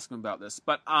smart to ask him about this,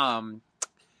 but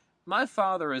my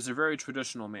father is a very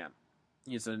traditional man.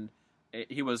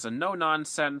 He was a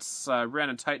no-nonsense, ran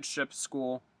a tight ship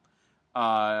school,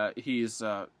 He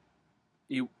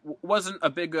wasn't a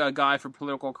big guy for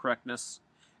political correctness.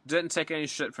 Didn't take any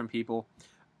shit from people,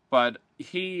 but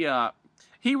he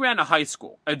ran a high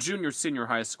school, a junior-senior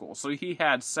high school, so he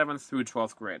had 7th through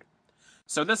 12th grade.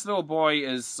 So this little boy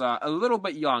is a little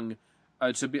bit young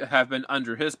have been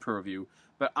under his purview,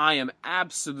 but I am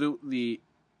absolutely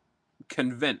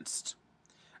convinced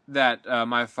that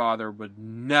my father would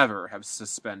never have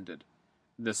suspended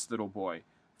this little boy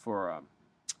for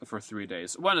 3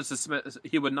 days.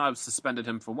 He would not have suspended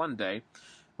him for 1 day.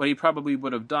 What he probably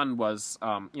would have done was,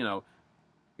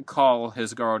 call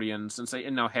his guardians and say,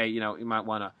 hey, you might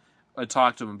want to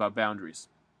talk to him about boundaries.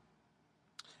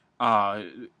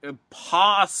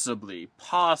 Possibly,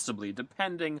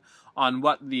 depending on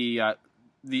what the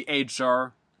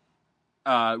HR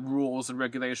rules and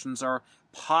regulations are,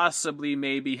 possibly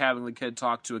maybe having the kid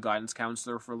talk to a guidance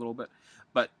counselor for a little bit,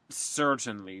 but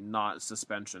certainly not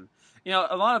suspension.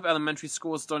 A lot of elementary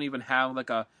schools don't even have like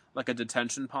a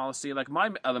detention policy. Like my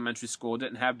elementary school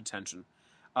didn't have detention.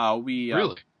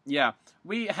 Really? Yeah,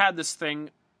 we had this thing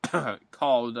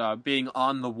called being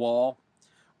on the wall,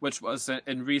 which was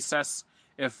in recess.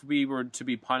 If we were to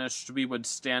be punished, we would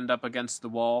stand up against the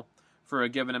wall for a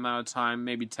given amount of time,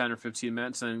 maybe 10 or 15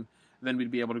 minutes, and then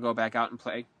we'd be able to go back out and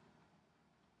play.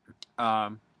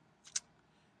 But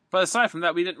aside from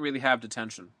that, we didn't really have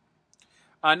detention.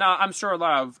 Now, I'm sure a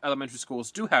lot of elementary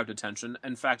schools do have detention.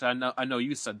 In fact, I know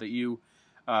you said that you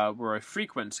were a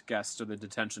frequent guest of the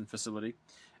detention facility.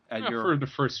 For the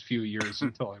first few years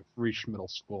until I reached middle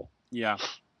school. Yeah.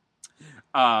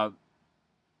 But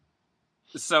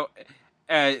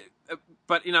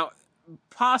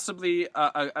possibly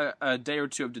a day or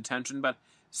two of detention, but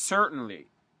certainly,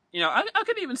 I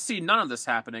could even see none of this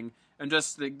happening, and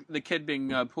just the kid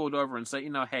being pulled over and say,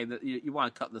 hey, you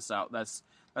want to cut this out. That's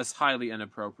highly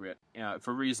inappropriate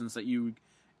for reasons that you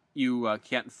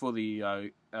can't fully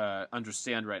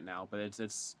understand right now, but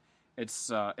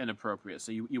it's inappropriate,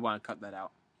 so you want to cut that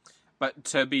out. But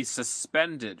to be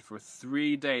suspended for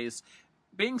 3 days,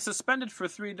 being suspended for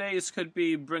 3 days could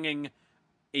be bringing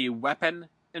a weapon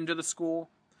into the school.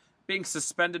 Being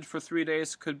suspended for 3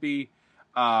 days could be,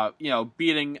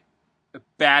 beating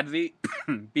badly,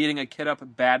 beating a kid up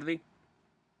badly.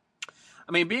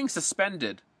 I mean, being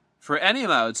suspended for any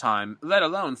amount of time, let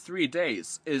alone 3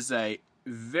 days, is a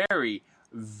very,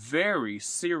 very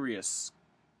serious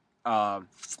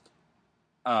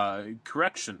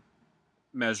correction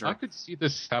measure. I could see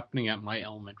this happening at my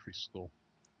elementary school.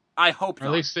 I hope not.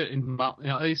 At least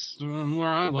where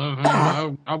I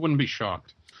live, I wouldn't be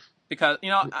shocked. Because,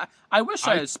 I wish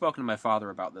I had spoken to my father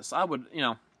about this. I would,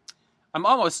 I'm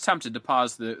almost tempted to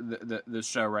pause the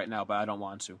show right now, but I don't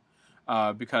want to.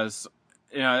 Because,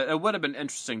 it would have been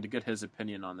interesting to get his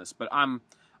opinion on this, but I'm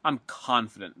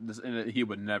confident that he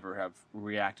would never have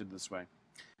reacted this way.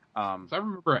 I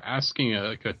remember asking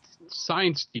a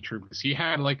science teacher, because he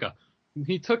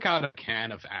took out a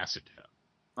can of acetone.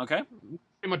 Okay.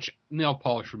 Pretty much nail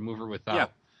polish remover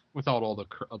without all the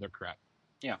other crap.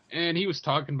 Yeah. And he was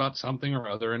talking about something or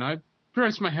other, and I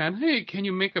raised my hand. Hey, can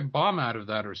you make a bomb out of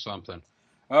that or something?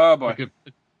 Oh boy.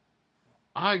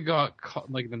 I got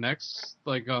the next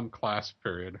class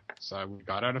period. So we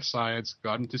got out of science,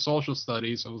 got into social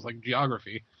studies. It was like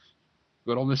geography.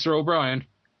 Good old Mr. O'Brien.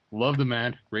 Love the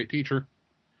man. Great teacher.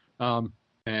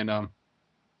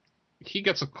 He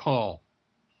gets a call.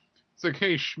 It's like,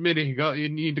 hey, Schmitty, you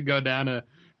need to go down to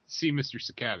see Mr.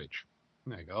 Sakavage.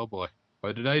 And I go, oh boy,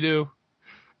 what did I do?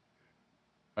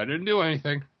 I didn't do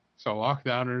anything. So I walk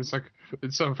down and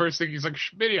so first thing he's like,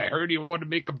 Schmitty, I heard you want to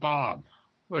make a bomb.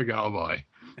 I'm like, oh boy.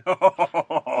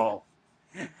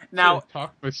 Now, so I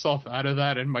talked myself out of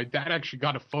that, and my dad actually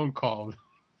got a phone call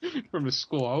from the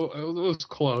school. It was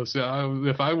close.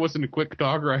 If I wasn't a quick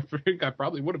talker, I think I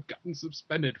probably would have gotten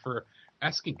suspended for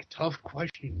asking tough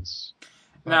questions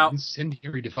about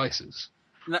incendiary devices.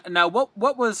 Now,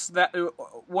 what was that?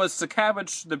 Was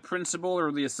Sakavage the principal or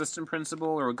the assistant principal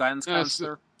or a guidance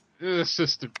counselor?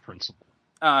 Assistant principal.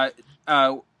 Was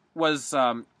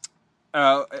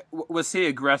he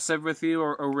aggressive with you,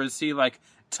 or was he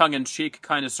tongue in cheek,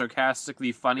 kind of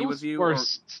sarcastically funny with you?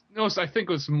 No, I think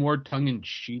it was more tongue in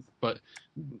cheek, but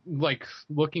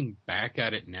looking back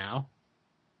at it now.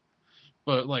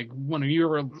 But when you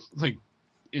were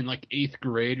in 8th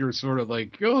grade, you're sort of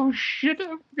oh shit,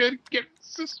 I'm gonna get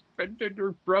suspended,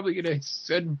 or probably gonna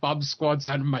send bomb squads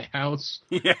out of my house.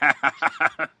 Yeah.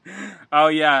 Oh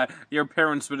yeah, your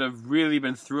parents would have really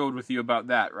been thrilled with you about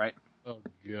that, right? Oh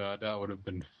god, that would have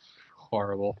been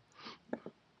horrible.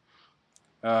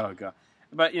 Oh god.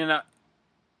 But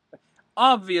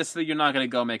obviously you're not gonna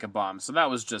go make a bomb, so that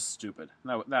was just stupid.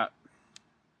 That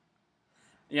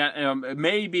Yeah,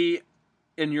 maybe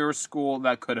in your school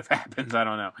that could have happened. I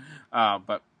don't know.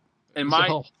 But in It's a my,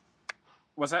 hell.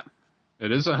 what's that?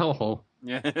 It is a hellhole.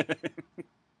 Yeah.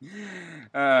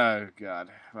 Oh God.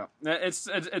 Well,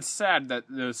 it's sad that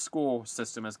the school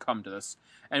system has come to this,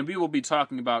 and we will be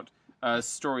talking about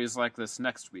stories like this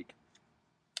next week.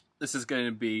 This is going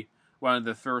to be one of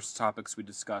the first topics we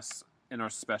discuss in our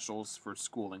specials for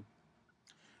schooling.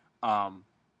 Um,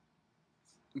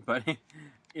 but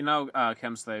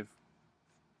Chemslave,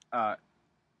 uh,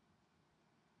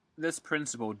 this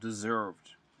principal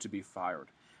deserved to be fired.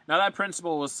 Now that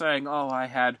principal was saying, "Oh, I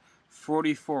had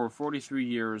 44, 43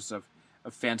 years of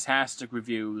fantastic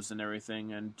reviews and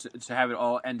everything, and to have it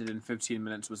all ended in 15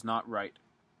 minutes was not right."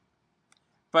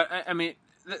 But I mean,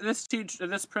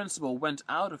 this principal went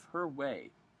out of her way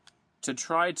to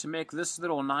try to make this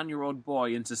little 9-year-old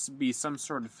boy into be some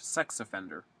sort of sex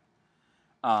offender,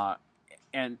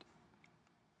 and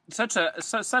such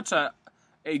a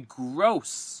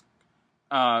gross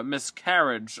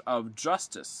miscarriage of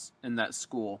justice in that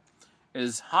school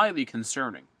is highly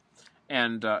concerning,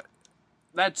 and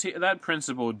that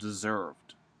principal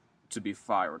deserved to be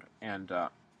fired. And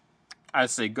I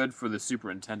say good for the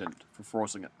superintendent for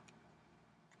forcing it.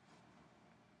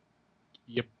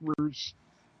 Yippers.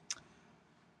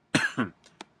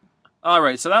 All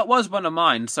right, so that was one of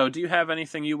mine. So, do you have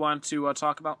anything you want to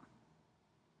talk about?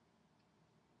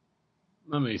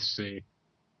 Let me see.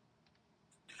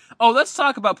 Oh, let's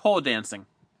talk about pole dancing.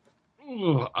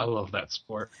 Ooh, I love that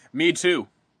sport. Me too.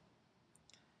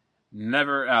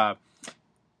 Never,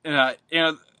 what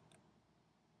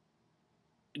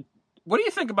do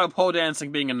you think about pole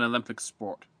dancing being an Olympic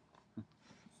sport?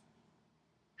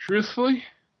 Truthfully,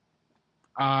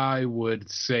 I would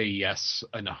say yes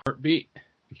in a heartbeat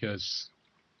because,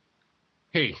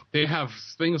 hey, they have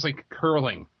things like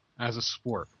curling as a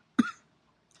sport.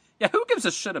 Yeah, who gives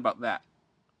a shit about that?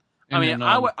 And I mean, then,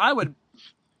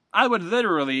 I would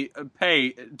literally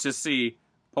pay to see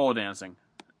pole dancing,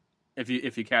 if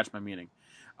you catch my meaning.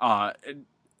 But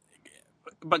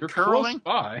you're curling, close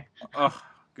by. oh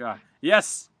God,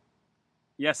 yes,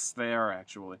 they are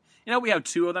actually. We have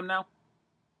 2 of them now.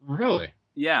 Really?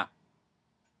 Yeah.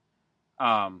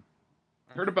 I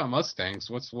heard about Mustangs.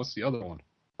 What's the other one?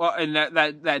 Well, and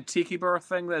that tiki bar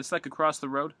thing that's like across the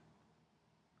road.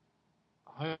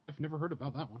 I've never heard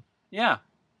about that one. Yeah.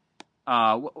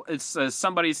 It's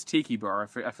somebody's tiki bar. I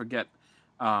forget.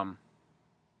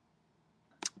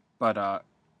 But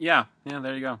yeah,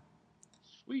 there you go.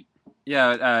 Sweet.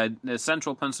 Yeah,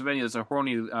 central Pennsylvania is a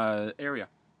horny area.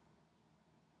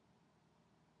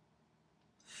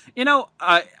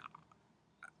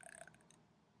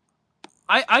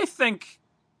 I think.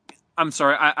 I'm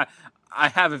sorry. I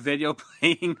have a video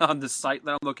playing on the site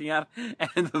that I'm looking at,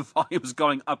 and the volume is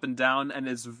going up and down, and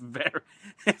it's very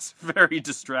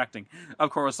distracting. Of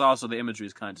course, also the imagery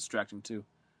is kind of distracting too.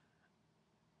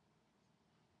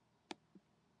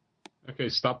 Okay,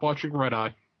 stop watching Red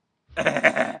Eye.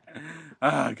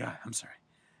 Oh God, I'm sorry.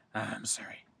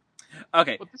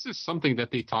 Okay, But this is something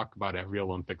that they talk about every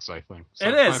Olympics, I think. So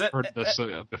it is. I've heard this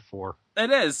before.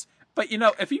 It is. But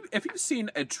if you've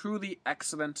seen a truly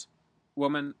excellent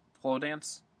woman pole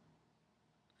dance,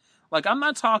 like I'm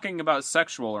not talking about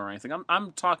sexual or anything.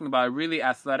 I'm talking about a really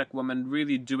athletic woman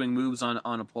really doing moves on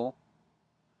a pole.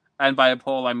 And by a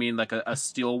pole, I mean like a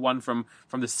steel one from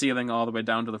the ceiling all the way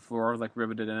down to the floor, like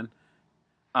riveted in.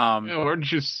 Yeah,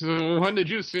 when did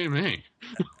you see me?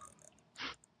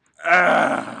 Oh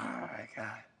my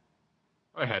God.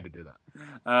 I had to do that.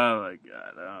 Oh my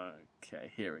God.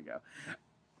 Okay, here we go.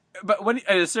 But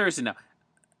seriously now,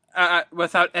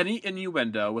 without any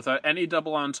innuendo, without any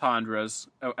double entendres,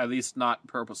 at least not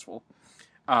purposeful,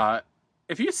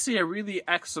 if you see a really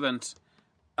excellent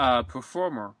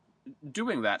performer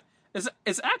doing that, is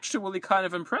actually kind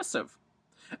of impressive.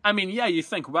 I mean, yeah, you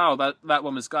think, wow, that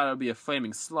woman's got to be a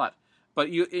flaming slut, but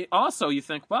you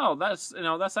think, wow, that's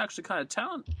actually kind of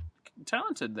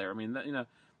talented there. I mean,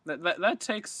 that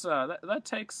takes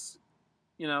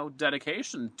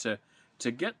dedication to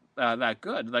get that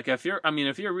good. Like if you're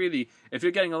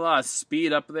getting a lot of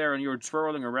speed up there and you're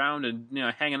twirling around and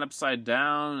hanging upside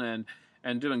down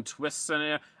and doing twists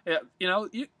and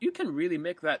you can really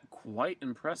make that quite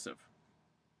impressive.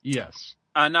 Yes.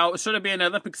 Now should it be an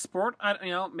Olympic sport?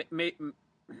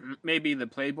 Maybe the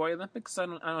Playboy Olympics. I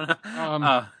don't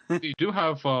know. You do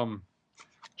have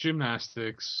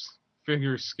gymnastics,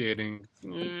 figure skating.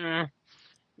 I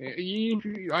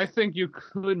think you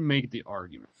could make the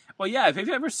argument. Well, yeah. Have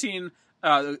you ever seen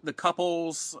the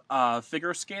couples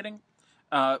figure skating,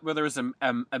 where there's a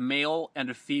male and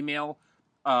a female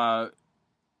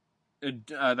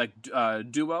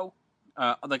duo?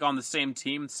 like on the same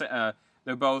team.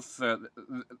 They're both,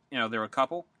 they're a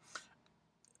couple.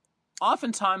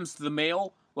 Oftentimes, the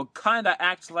male will kind of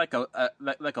act like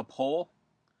a pole,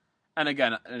 and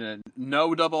again,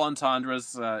 no double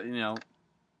entendres,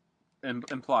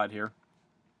 implied here.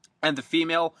 And the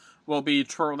female will be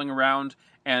twirling around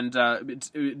and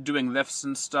doing lifts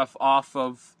and stuff off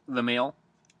of the male.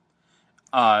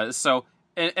 So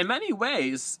in many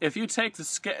ways, if you take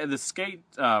the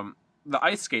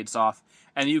ice skates off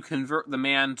and you convert the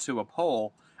man to a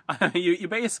pole, you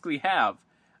basically have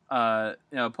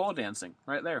pole dancing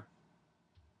right there.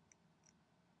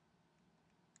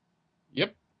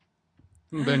 Yep.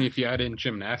 And then if you add in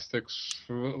gymnastics,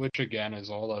 which again is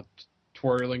all the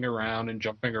twirling around and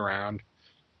jumping around,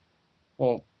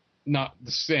 well, not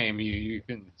the same. You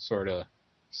can sort of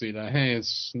see that, hey,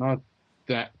 it's not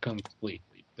that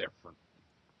completely different.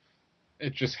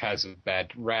 It just has a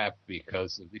bad rap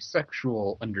because of the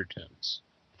sexual undertones.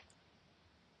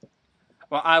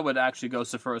 Well, I would actually go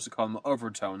so far as to call them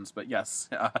overtones, but yes.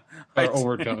 Or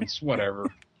overtones,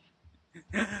 whatever.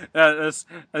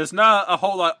 There's not a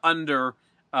whole lot under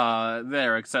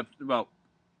there, except, well,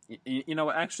 you know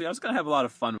what, actually, I was going to have a lot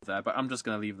of fun with that, but I'm just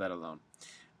going to leave that alone.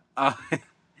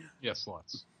 Yes,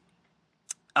 lots.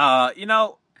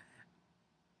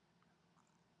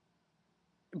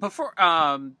 Before,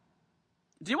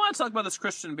 do you want to talk about this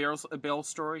Christian Bale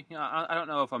story? I don't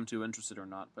know if I'm too interested or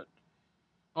not, but...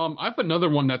 I have another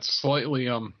one that's slightly,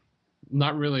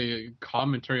 not really a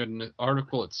commentary on the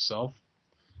article itself,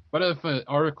 but I have an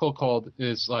article called,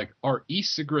 are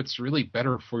e-cigarettes really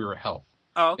better for your health?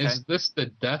 Oh, okay. Is this the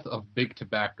death of big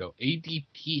tobacco?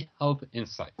 ADP Health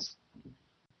Insights.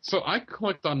 So I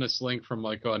clicked on this link from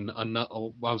I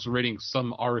was reading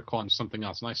some article on something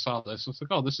else, and I saw this. I was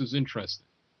like, oh, this is interesting.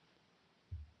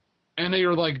 And they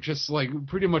were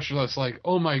pretty much just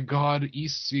oh my god,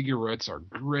 e-cigarettes are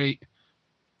great.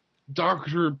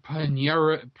 Dr.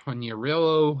 Paniello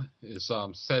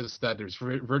says that there's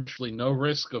virtually no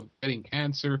risk of getting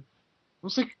cancer. I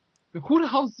was like, who the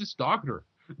hell is this doctor?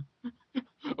 I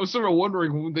was sort of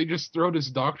wondering when they just throw this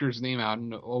doctor's name out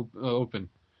and open.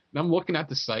 And I'm looking at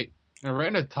the site, and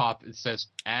right at the top it says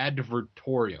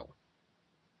advertorial.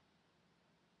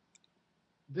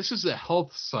 This is a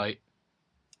health site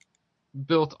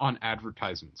built on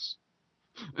advertisements.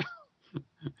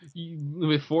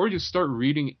 Before you start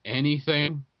reading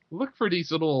anything, look for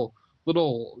these little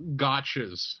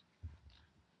gotchas.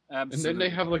 Absolutely. And then they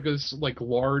have this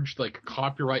large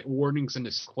copyright warnings and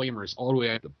disclaimers all the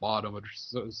way at the bottom, which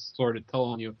is sort of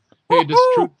telling you, hey, this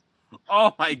truth.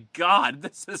 Oh my god,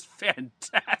 this is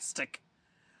fantastic.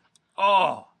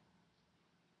 Oh.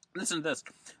 Listen to this.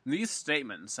 These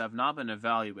statements have not been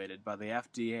evaluated by the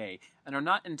FDA and are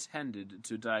not intended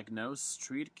to diagnose,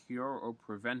 treat, cure, or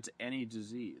prevent any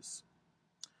disease.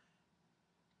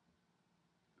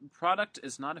 Product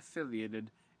is not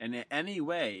affiliated in any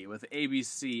way with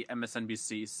ABC,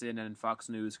 MSNBC, CNN, Fox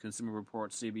News, Consumer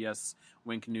Reports, CBS,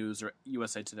 Wink News, or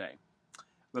USA Today,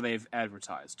 where they've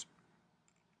advertised.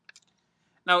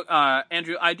 Now,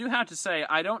 Andrew, I do have to say,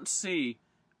 I don't see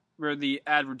where the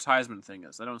advertisement thing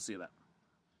is. I don't see that.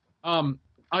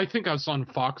 I think I was on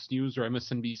Fox News or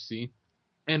MSNBC,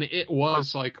 and it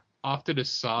was off to the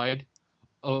side.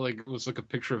 It was a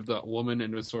picture of that woman,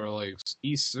 and it was sort of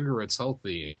e-cigarettes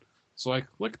healthy. So I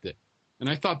clicked it, and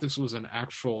I thought this was an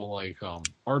actual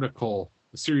article,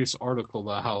 a serious article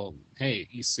about how, hey,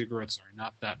 e-cigarettes are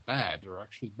not that bad. They're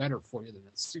actually better for you than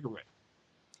a cigarette.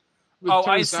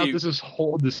 I see.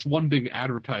 This one big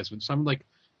advertisement. So I'm like,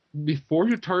 before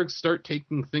you start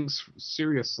taking things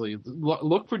seriously,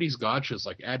 look for these gotchas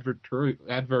like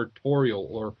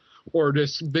advertorial or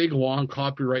this big long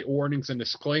copyright warnings and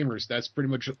disclaimers. That's pretty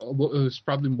much, it's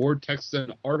probably more text than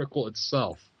the article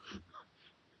itself.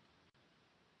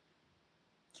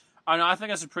 Oh, no, I think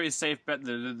that's a pretty safe bet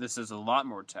that this is a lot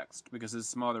more text because it's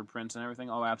smaller print and everything.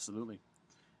 Oh, absolutely.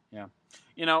 Yeah.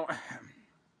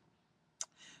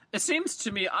 It seems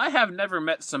to me I have never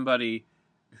met somebody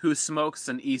who smokes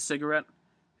an e-cigarette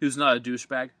who's not a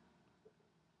douchebag.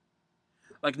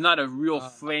 Not a real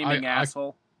flaming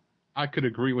asshole. I could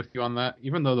agree with you on that,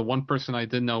 even though the one person I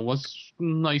did know was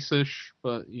nice-ish,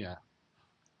 but yeah.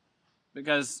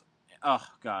 Because, oh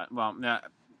god, well,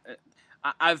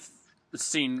 I've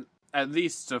seen at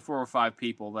least 4 or 5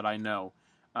 people that I know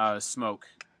smoke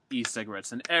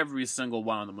e-cigarettes, and every single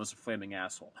one of them was a flaming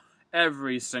asshole.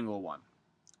 Every single one.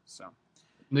 So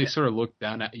they sort of look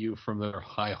down at you from their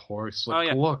high horse,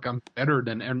 look, I'm better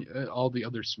than all the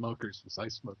other smokers since I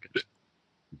smoke it.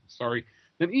 Sorry,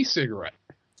 an e-cigarette.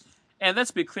 And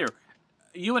let's be clear,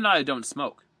 you and I don't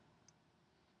smoke.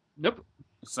 Nope.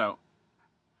 So,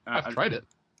 I've tried it.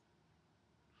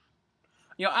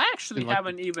 You know, I actually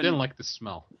didn't like the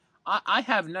smell. I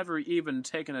have never even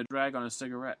taken a drag on a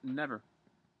cigarette. Never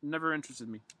interested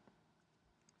me.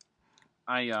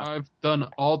 I've done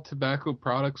all tobacco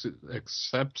products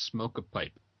except smoke a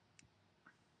pipe.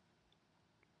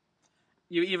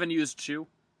 You even used chew?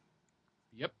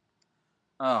 Yep.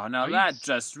 Oh, now that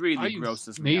just really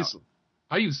grosses me out.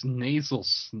 I use nasal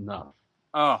snuff.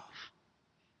 Oh,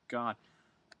 God.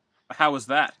 How was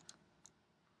that?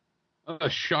 A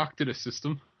shock to the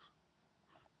system.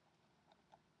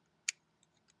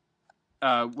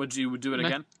 Would you do it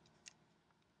again?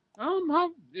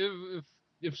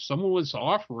 If someone was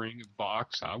offering a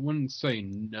box, I wouldn't say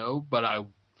no, but I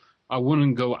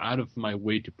wouldn't go out of my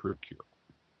way to procure.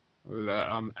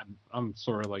 I'm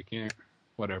sort of like,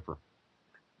 whatever.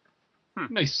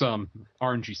 Nice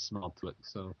orangey smell to it,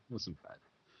 so it wasn't bad.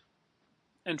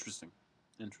 Interesting.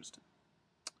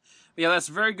 Yeah, that's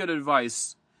very good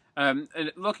advice. And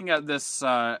looking at this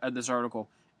article,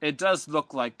 it does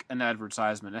look like an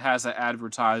advertisement. It has an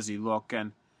advertising look,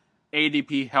 and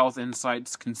ADP Health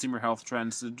Insights, Consumer Health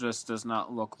Trends. It just does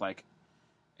not look like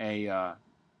a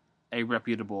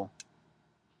reputable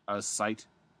site.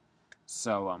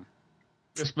 So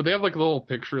yes, but they have like a little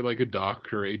picture, like a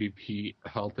doctor, ADP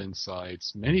Health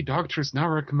Insights. Many doctors now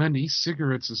recommend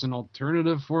e-cigarettes as an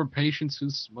alternative for patients who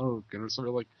smoke, and it's sort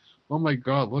of like, oh my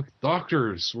God, look,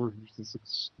 doctors! Oh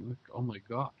my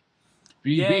God!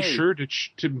 Be sure to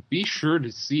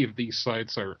see if these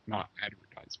sites are not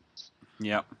advertisements.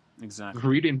 Yep, exactly.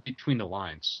 Read in between the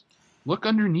lines. Look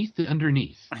underneath the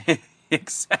underneath.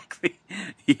 Exactly.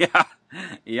 Yeah.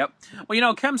 Yep.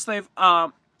 Well, ChemSlave,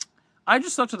 I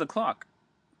just looked at the clock.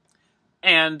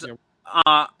 And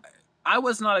I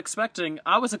was expecting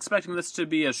this to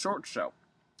be a short show.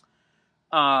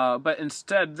 But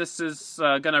instead, this is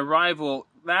going to rival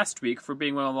last week for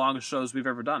being one of the longest shows we've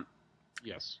ever done.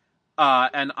 Yes.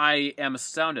 And I am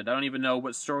astounded. I don't even know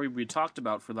what story we talked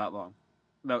about for that long.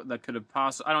 That could have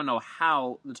possibly... I don't know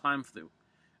how the time flew.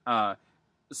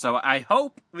 So I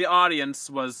hope the audience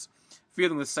was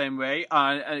feeling the same way.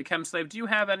 ChemSlave, do you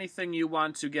have anything you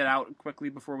want to get out quickly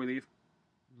before we leave?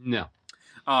 No.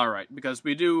 All right, because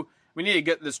we need to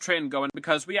get this train going,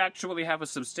 because we actually have a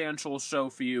substantial show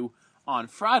for you on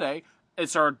Friday.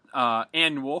 It's our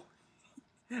annual...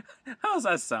 How does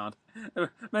that sound? It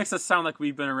makes us sound like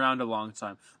we've been around a long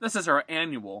time. This is our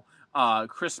annual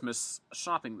Christmas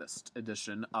shopping list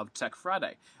edition of Tech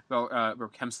Friday, where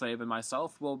ChemSlave and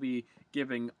myself will be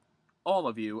giving all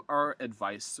of you our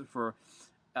advice for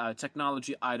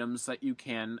technology items that you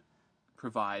can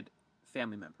provide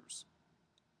family members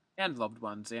and loved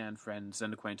ones and friends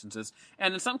and acquaintances,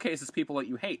 and in some cases people that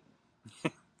you hate.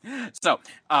 So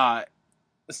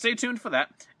stay tuned for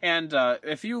that. And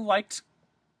if you liked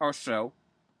our show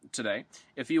today,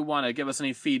 if you want to give us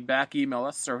any feedback, email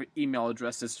us. Our email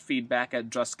address is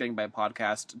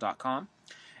feedback@justgettingbypodcast.com.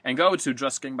 And go to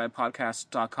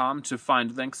justgettingbypodcast.com to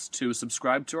find links to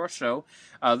subscribe to our show,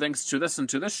 links to listen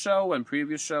to this show and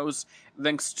previous shows,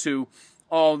 links to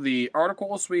all the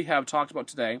articles we have talked about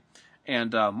today,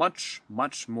 and much,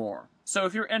 much more. So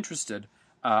if you're interested,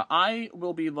 I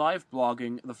will be live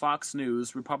blogging the Fox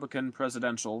News Republican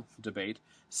presidential debate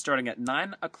starting at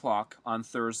 9 o'clock on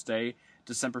Thursday,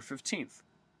 December 15th.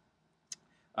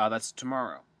 That's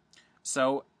tomorrow.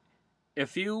 So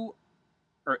if you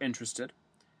are interested,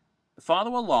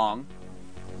 follow along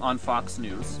on Fox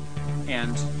News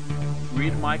and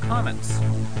read my comments.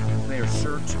 They are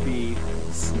sure to be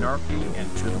snarky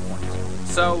and to the point.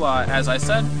 So, as I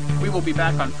said, we will be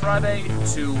back on Friday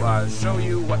to show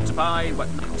you what to buy,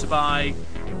 what not to buy,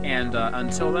 and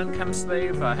until then,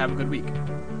 ChemSlave, have a good week.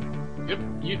 Yep,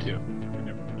 you too. And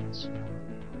everyone else.